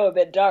was gonna go a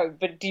bit dark,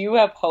 but do you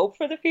have hope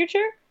for the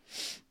future?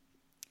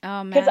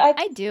 Oh Because man, I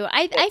I do.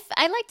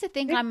 I like to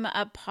think I'm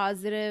a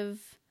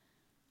positive,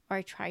 or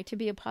I try to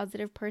be a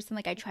positive person.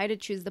 Like I try to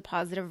choose the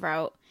positive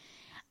route.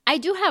 I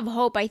do have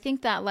hope. I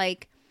think that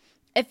like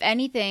if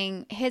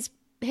anything, his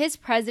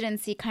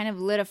presidency kind of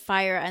lit a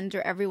fire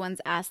under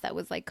everyone's ass that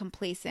was like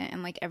complacent,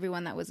 and like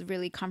everyone that was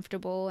really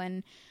comfortable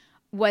and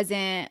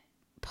wasn't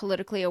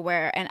politically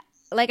aware. And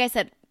like I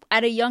said,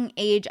 at a young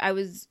age I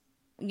was,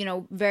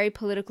 very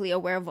politically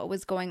aware of what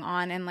was going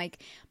on, and like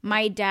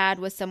my dad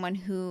was someone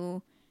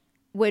who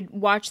would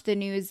watch the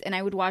news and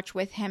I would watch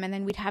with him, and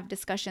then we'd have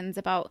discussions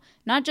about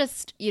not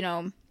just,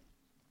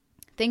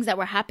 things that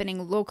were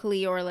happening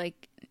locally or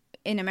like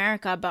in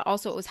America, but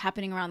also it was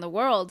happening around the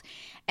world.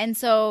 And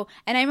so,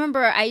 and I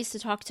remember I used to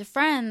talk to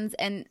friends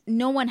and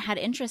no one had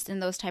interest in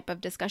those type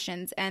of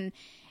discussions. And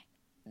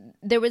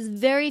there was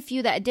very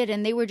few that did,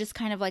 and they were just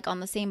kind of like on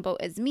the same boat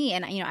as me.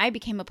 And, I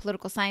became a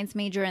political science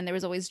major, and there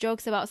was always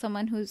jokes about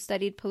someone who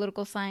studied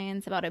political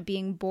science about it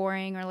being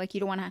boring, or like you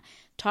don't want to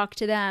talk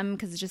to them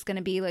because it's just going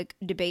to be like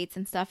debates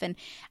and stuff. And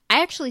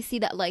I actually see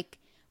that like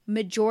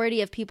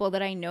majority of people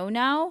that I know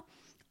now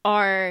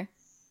are,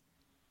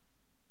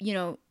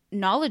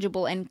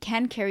 knowledgeable and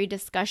can carry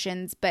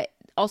discussions, but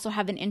also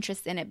have an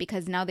interest in it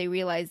because now they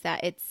realize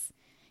that it's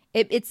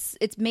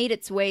made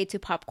its way to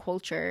pop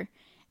culture.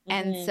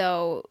 And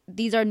so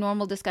these are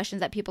normal discussions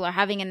that people are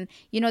having. And,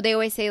 they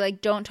always say,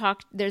 like,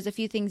 there's a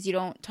few things you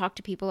don't talk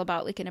to people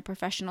about, like in a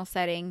professional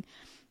setting.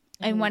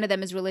 And one of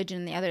them is religion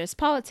and the other is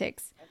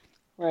politics.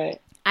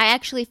 Right. I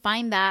actually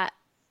find that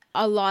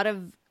a lot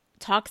of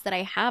talks that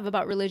I have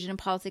about religion and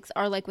politics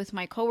are like with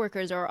my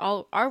coworkers or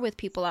are with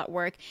people at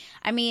work.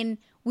 I mean,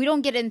 we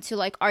don't get into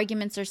like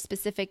arguments or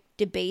specific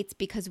debates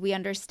because we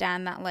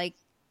understand that like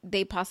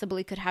they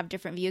possibly could have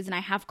different views. And I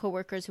have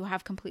coworkers who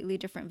have completely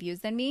different views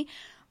than me,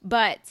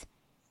 but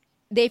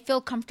they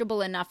feel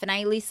comfortable enough. And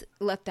I at least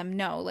let them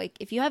know, like,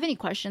 if you have any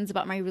questions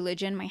about my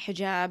religion, my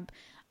hijab,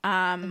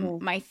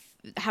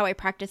 how I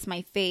practice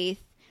my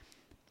faith,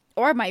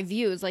 or my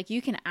views, like,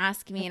 you can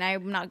ask me, and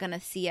I'm not going to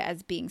see it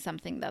as being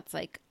something that's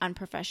like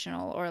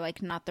unprofessional or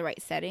like not the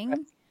right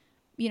setting.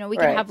 We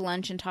can have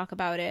lunch and talk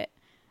about it.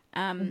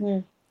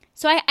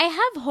 So I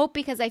have hope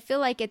because I feel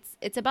like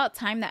it's about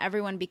time that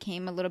everyone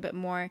became a little bit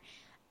more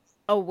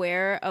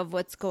aware of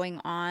what's going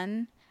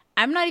on.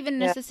 I'm not even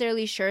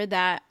necessarily sure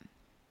that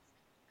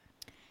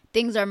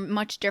things are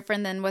much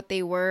different than what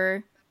they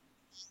were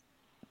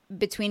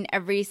between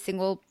every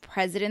single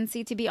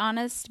presidency, to be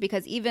honest,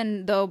 because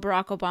even though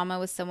Barack Obama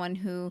was someone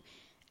who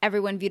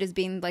everyone viewed as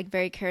being like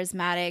very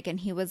charismatic,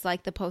 and he was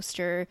like the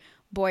poster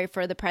boy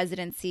for the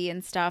presidency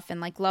and stuff,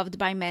 and like loved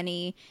by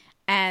many,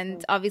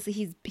 and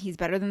obviously he's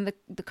better than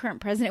the current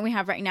president we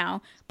have right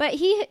now, but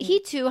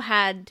he too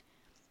had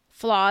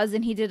flaws,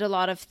 and he did a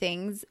lot of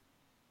things,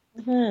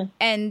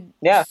 and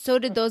so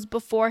did those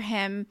before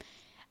him.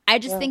 I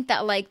just think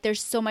that like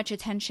there's so much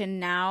attention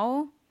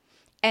now,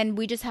 and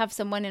we just have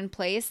someone in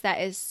place that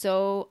is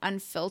so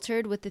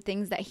unfiltered with the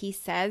things that he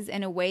says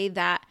in a way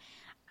that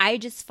I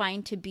just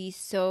find to be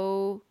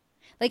so,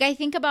 like, I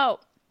think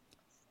about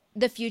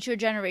the future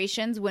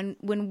generations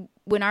when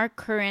our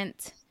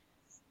current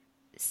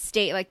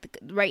state, like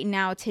right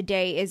now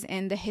today, is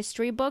in the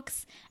history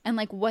books, and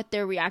like what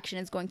their reaction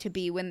is going to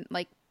be when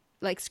like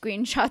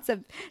screenshots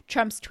of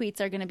Trump's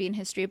tweets are going to be in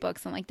history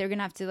books, and like they're going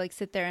to have to like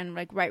sit there and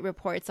like write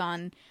reports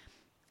on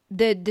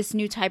this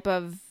new type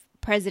of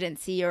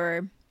presidency,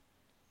 or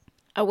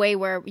a way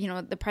where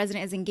the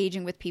president is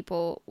engaging with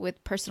people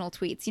with personal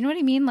tweets. You know what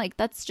I mean? Like,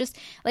 that's just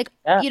like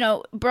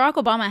Barack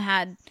Obama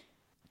had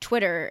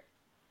Twitter,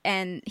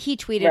 and he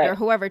tweeted, or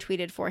whoever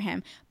tweeted for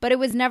him, but it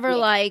was never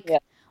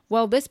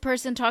well, this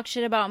person talked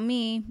shit about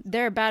me,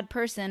 they're a bad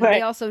person,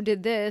 they also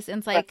did this, and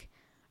it's like,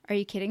 are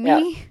you kidding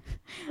me?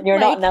 And you're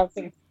not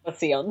announcing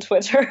pussy on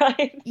Twitter,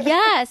 right?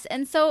 Yes.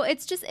 And so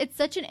it's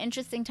such an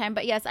interesting time.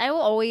 But yes, I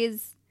will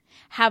always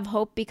have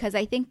hope, because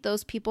I think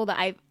those people that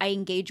I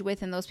engage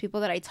with, and those people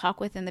that I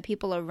talk with, and the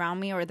people around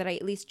me, or that I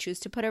at least choose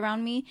to put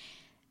around me,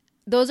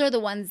 those are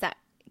the ones that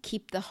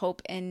keep the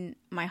hope in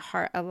my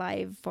heart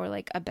alive for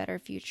like a better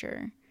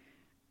future.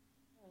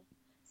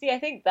 See, I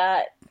think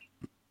that.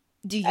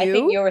 Do you? I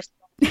think you're.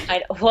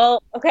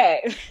 Well,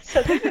 okay.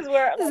 So this is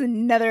where this is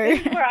another.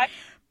 This is where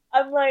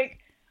I'm like,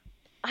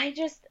 I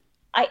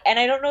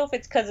don't know if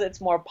it's because it's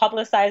more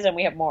publicized and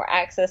we have more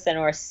access and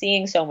we're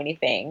seeing so many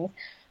things.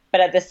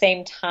 But at the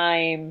same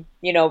time,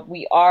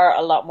 we are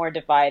a lot more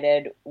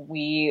divided.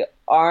 We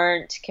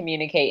aren't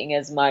communicating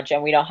as much,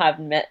 and we don't have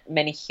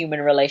many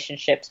human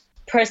relationships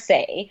per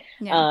se.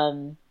 Yeah. I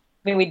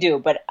mean, we do,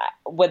 but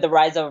with the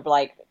rise of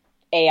like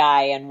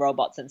AI and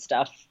robots and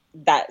stuff,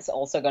 that's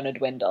also going to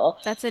dwindle.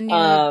 That's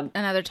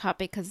another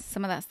topic, because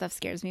some of that stuff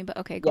scares me. But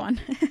okay, go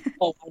on.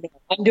 Oh, I know.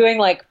 I'm doing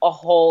like a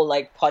whole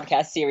like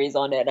podcast series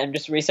on it. I'm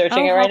just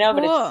researching it right now,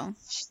 cool. But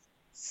it's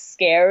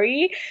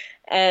scary,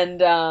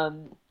 and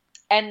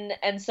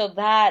so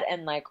that,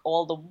 and like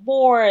all the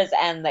wars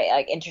and the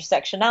like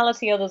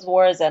intersectionality of those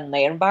wars and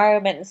the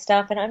environment and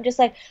stuff, and I'm just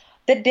like,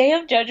 the day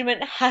of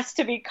judgment has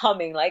to be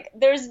coming. Like,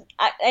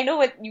 I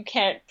know you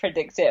can't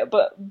predict it,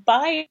 but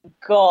by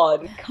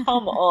God,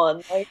 come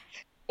on, like.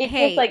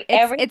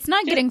 It's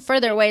not getting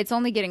further away. It's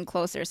only getting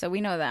closer. So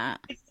we know that.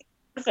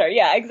 Sorry,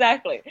 yeah,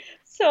 exactly.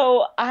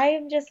 So I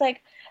am just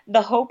like,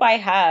 the hope I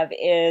have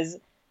is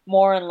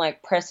more on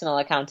like personal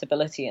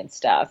accountability and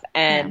stuff.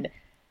 And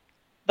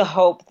the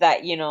hope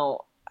that, the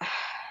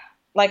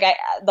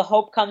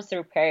hope comes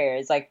through prayer.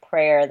 It's like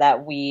prayer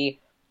that we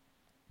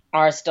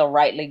are still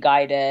rightly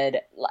guided,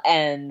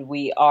 and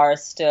we are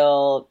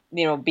still,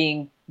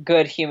 being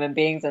good human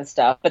beings and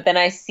stuff. But then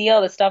I see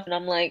all this stuff and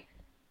I'm like,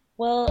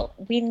 well,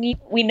 we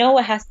know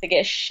it has to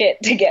get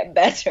shit to get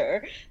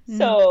better.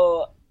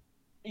 So,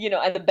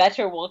 and the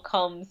better will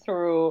come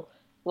through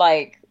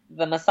like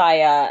the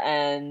Messiah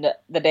and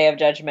the Day of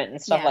Judgment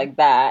and stuff Yeah. like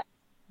that.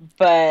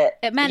 But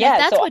Man, if yeah,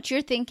 that's so what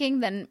you're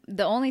thinking, then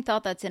the only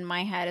thought that's in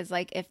my head is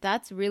like, if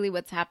that's really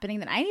what's happening,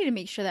 then I need to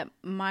make sure that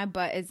my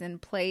butt is in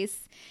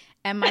place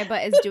and my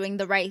butt is doing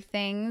the right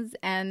things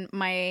and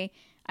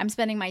I'm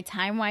spending my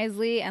time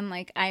wisely and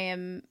like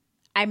I'm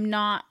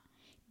not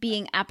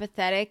being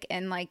apathetic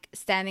and like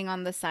standing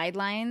on the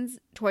sidelines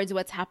towards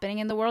what's happening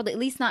in the world, at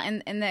least not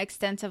in the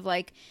extent of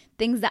like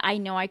things that I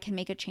know I can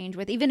make a change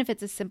with, even if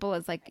it's as simple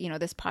as like,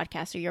 this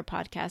podcast or your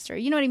podcast or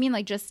you know what I mean?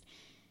 Like just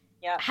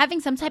yeah, having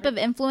some type of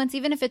influence,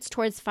 even if it's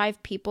towards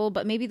 5 people,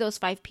 but maybe those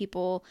 5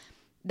 people,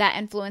 that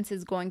influence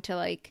is going to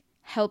like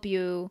help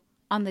you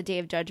on the day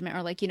of judgment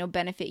or like,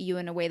 benefit you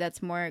in a way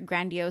that's more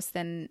grandiose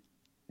than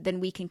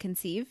we can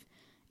conceive,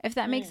 if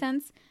that makes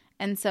sense.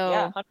 And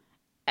yeah, so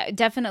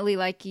definitely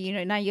like,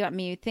 now you got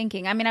me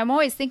thinking. I mean, I'm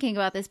always thinking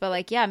about this, but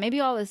like, yeah, maybe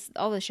all this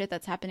shit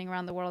that's happening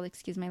around the world,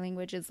 excuse my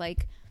language, is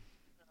like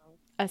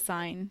a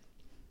sign.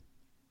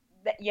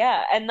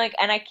 yeah, and like,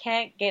 and I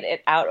can't get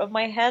it out of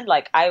my head.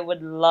 Like, I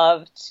would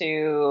love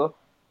to,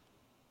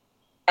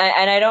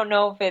 and I don't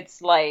know if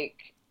it's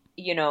like,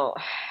 you know,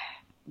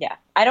 yeah,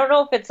 I don't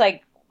know if it's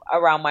like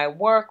around my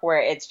work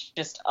where it's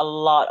just a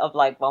lot of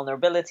like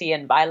vulnerability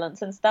and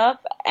violence and stuff,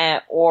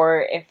 and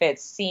or if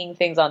it's seeing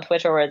things on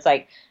Twitter where it's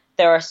like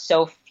there are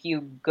so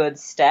few good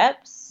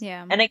steps.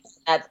 Yeah. And again,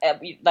 that's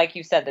like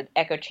you said, the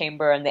echo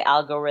chamber and the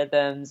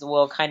algorithms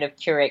will kind of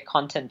curate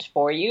content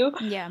for you.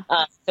 Yeah.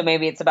 So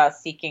maybe it's about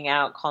seeking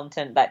out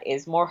content that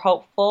is more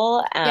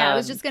hopeful. Yeah, I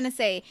was just gonna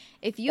say,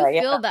 if you But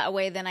feel yeah. that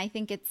way, then I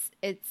think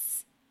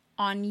it's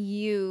on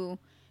you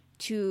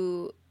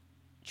to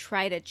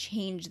try to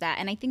change that.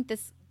 And I think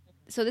this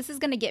is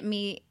gonna get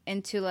me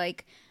into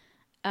like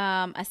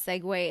a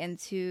segue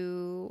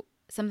into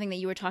something that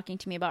you were talking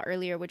to me about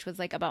earlier, which was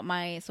like about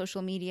my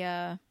social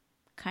media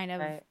kind of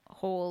Right.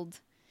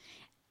 hold.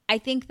 I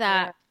think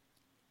that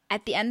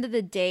at the end of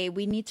the day,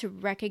 we need to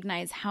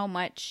recognize how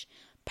much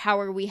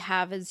power we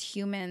have as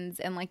humans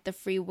and like the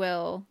free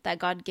will that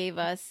God gave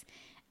us,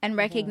 and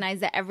recognize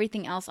that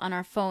everything else on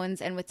our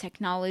phones and with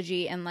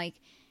technology and like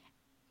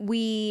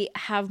we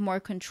have more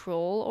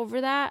control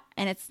over that.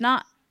 And it's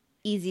not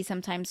easy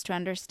sometimes to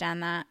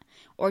understand that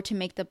or to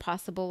make the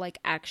possible like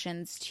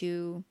actions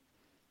to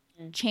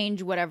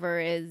change whatever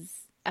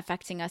is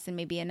affecting us in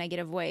maybe a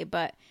negative way.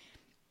 But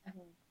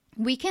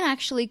we can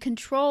actually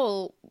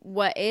control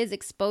what is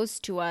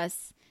exposed to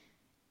us.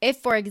 If,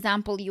 for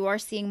example, you are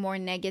seeing more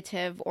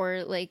negative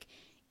or like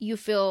you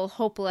feel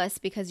hopeless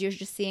because you're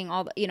just seeing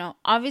all the,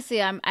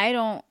 obviously I'm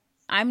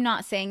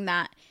not saying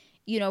that,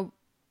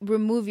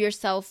 remove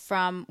yourself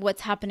from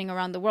what's happening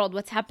around the world,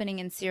 what's happening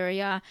in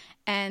Syria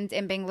and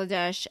in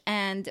Bangladesh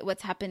and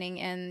what's happening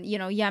in,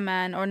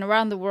 Yemen or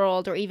around the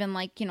world or even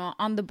like,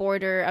 on the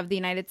border of the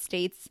United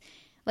States.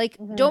 Like,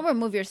 don't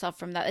remove yourself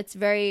from that. It's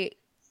very,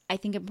 I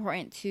think,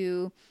 important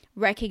to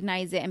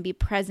recognize it and be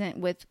present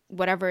with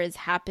whatever is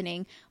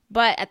happening.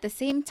 But at the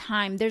same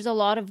time, there's a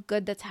lot of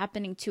good that's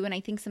happening too. And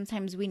I think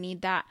sometimes we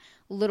need that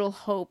little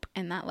hope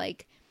and that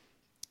like,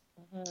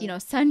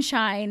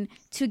 sunshine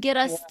to get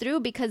us through,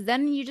 because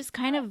then you just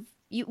kind of,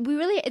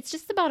 it's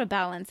just about a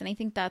balance. And I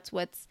think that's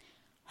what's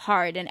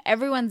hard, and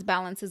everyone's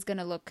balance is going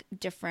to look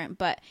different.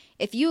 But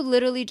if you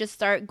literally just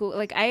start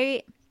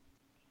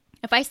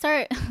if I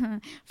start,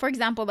 for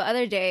example, not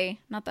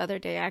the other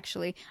day,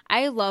 actually,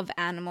 I love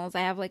animals.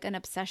 I have like an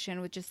obsession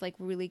with just like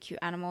really cute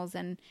animals.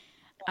 And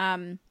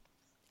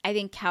I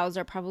think cows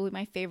are probably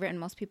my favorite. And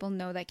most people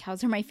know that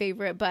cows are my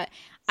favorite. But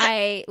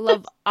I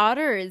love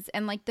otters.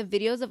 And like the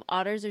videos of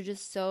otters are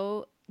just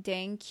so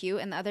dang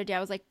cute. And the other day I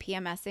was like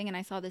PMSing and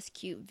I saw this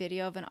cute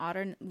video of an otter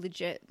and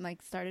legit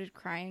like started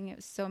crying. It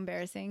was so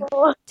embarrassing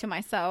to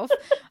myself.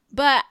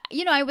 But,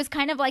 I was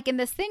kind of like in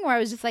this thing where I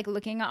was just like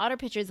looking at otter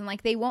pictures and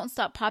like they won't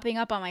stop popping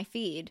up on my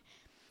feed.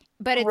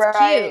 But it's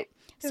Right.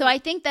 cute. So I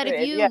think that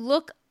if you Yeah.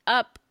 look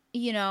up,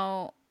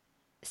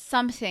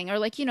 something or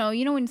like,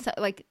 when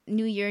like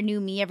New Year,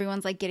 new me,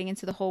 everyone's like getting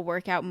into the whole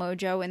workout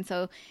mojo. And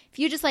so if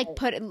you just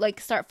like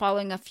start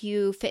following a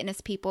few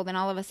fitness people, then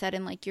all of a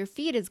sudden like your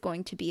feed is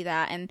going to be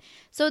that. And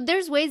so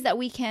there's ways that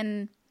we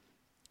can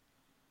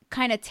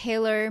kind of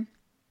tailor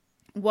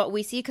what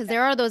we see, because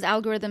there are those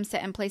algorithms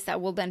set in place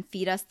that will then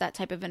feed us that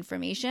type of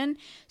information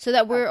so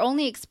that we're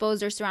only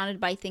exposed or surrounded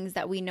by things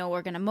that we know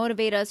are going to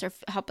motivate us or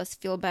help us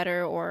feel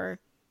better, or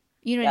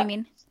what I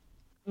mean?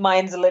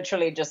 Mine's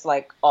literally just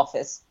like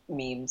office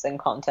memes and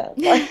content.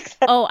 Like,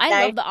 Oh, I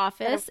nice. love The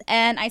Office,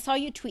 and I saw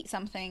you tweet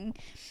something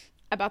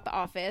about The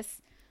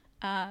Office.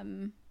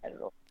 Um, I don't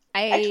know.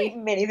 Actually, I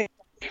many things.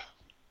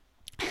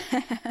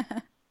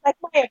 Like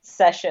my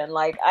obsession.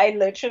 Like I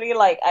literally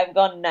like I've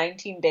gone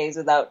 19 days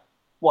without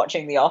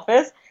watching The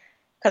Office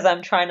because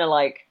I'm trying to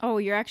like. oh,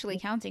 you're actually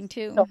counting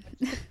too. So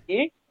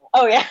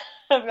Oh yeah,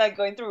 I'm like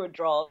going through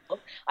withdrawal.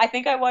 I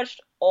think I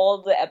watched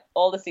all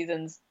the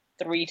seasons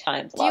 3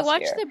 times Do you last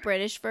watch year. the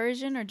British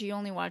version or do you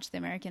only watch the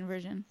American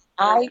version?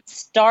 I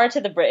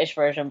started the British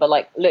version, but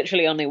like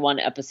literally only one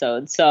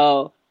episode.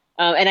 So,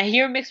 and I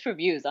hear mixed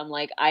reviews. I'm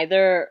like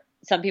either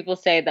some people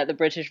say that the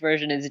British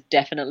version is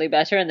definitely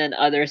better, and then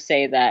others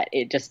say that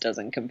it just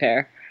doesn't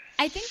compare.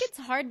 I think it's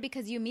hard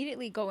because you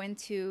immediately go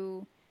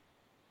into,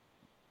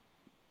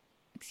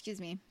 excuse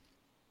me,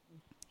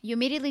 you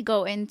immediately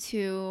go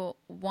into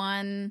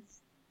one.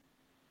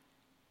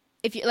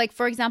 If you like,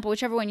 for example,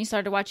 whichever one you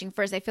started watching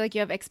first, I feel like you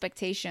have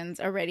expectations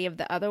already of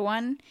the other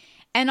one.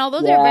 And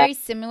although they're Yeah. very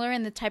similar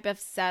in the type of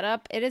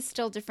setup, it is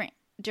still different.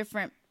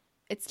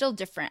 It's still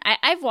different.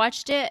 I've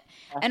watched it.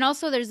 And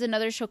also there's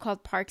another show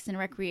called Parks and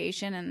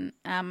Recreation,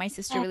 and my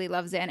sister really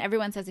loves it. And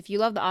everyone says if you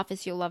love The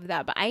Office, you'll love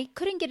that. But I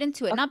couldn't get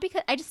into it. Not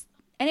because I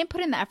didn't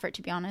put in the effort,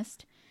 to be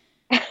honest.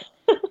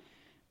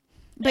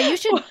 But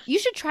you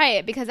should try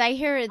it because I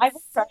hear I might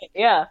try it.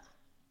 Yeah,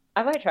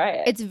 I might try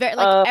it. it's very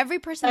like every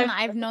person I've that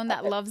I've known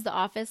that loves The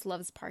Office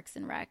loves Parks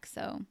and Rec.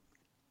 So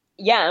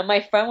Yeah, and my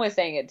friend was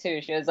saying it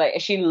too. She was like,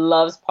 she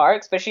loves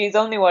Parks, but she's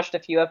only watched a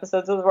few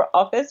episodes of The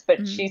Office,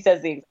 but she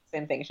says the exact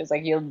same thing. She's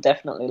like, you'll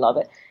definitely love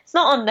it. It's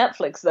not on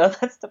Netflix though.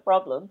 That's the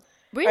problem.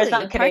 Or really, it's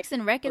not Parks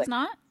and Canadian Rec Netflix. is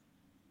not.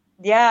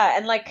 Yeah,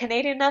 and like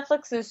Canadian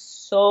Netflix is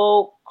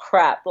so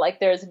crap. Like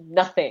there's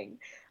nothing.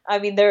 I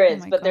mean, there Oh is,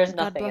 my but there's God,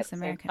 God nothing at bless the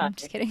same America. time. I'm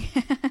just kidding.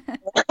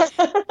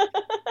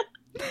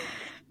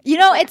 You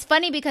know, it's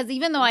funny because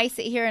even though I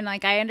sit here and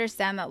like I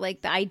understand that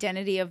like the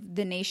identity of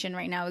the nation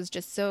right now is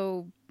just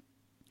so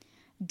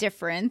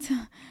different.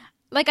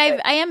 Like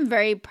I am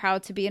very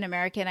proud to be an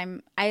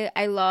American.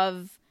 I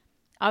love,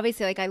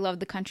 obviously, like I love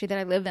the country that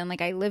I live in.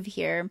 Like I live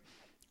here,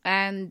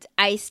 and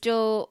I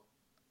still,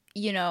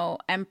 you know,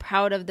 am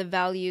proud of the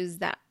values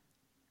that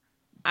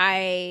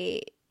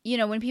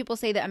when people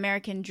say the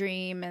American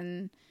dream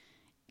and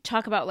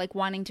talk about like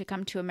wanting to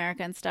come to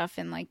America and stuff,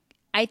 and like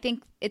I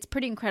think it's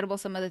pretty incredible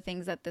some of the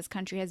things that this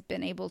country has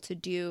been able to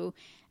do,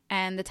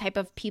 and the type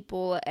of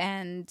people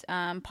and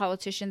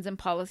politicians and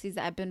policies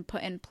that have been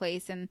put in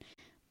place.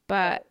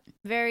 But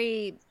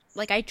very,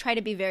 like, I try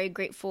to be very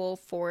grateful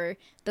for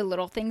the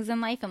little things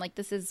in life, and like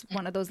this is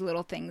one of those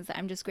little things that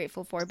I'm just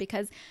grateful for,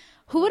 because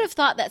who would have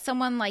thought that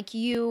someone like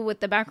you with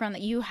the background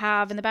that you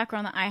have and the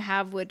background that I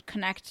have would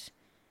connect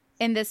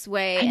in this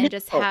way I and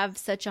just know. have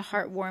such a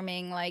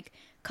heartwarming like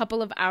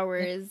couple of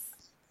hours.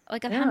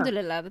 Like Yeah.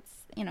 alhamdulillah,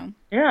 that's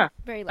Yeah.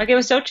 very Like lucky. it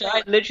was so chill.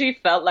 I literally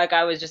felt like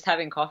I was just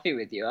having coffee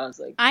with you. I was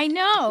like, I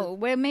know.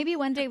 Well, maybe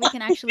one day we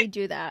can actually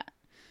do that.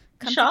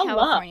 Come to inshallah.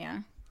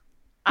 California.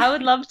 I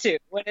would love to.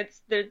 When it's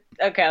there.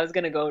 Okay, I was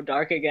gonna go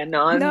dark again.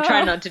 No, I'm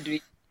trying No. not to do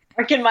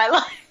dark in my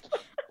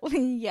life.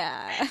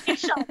 Yeah.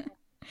 Inshallah.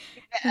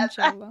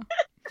 Inshallah.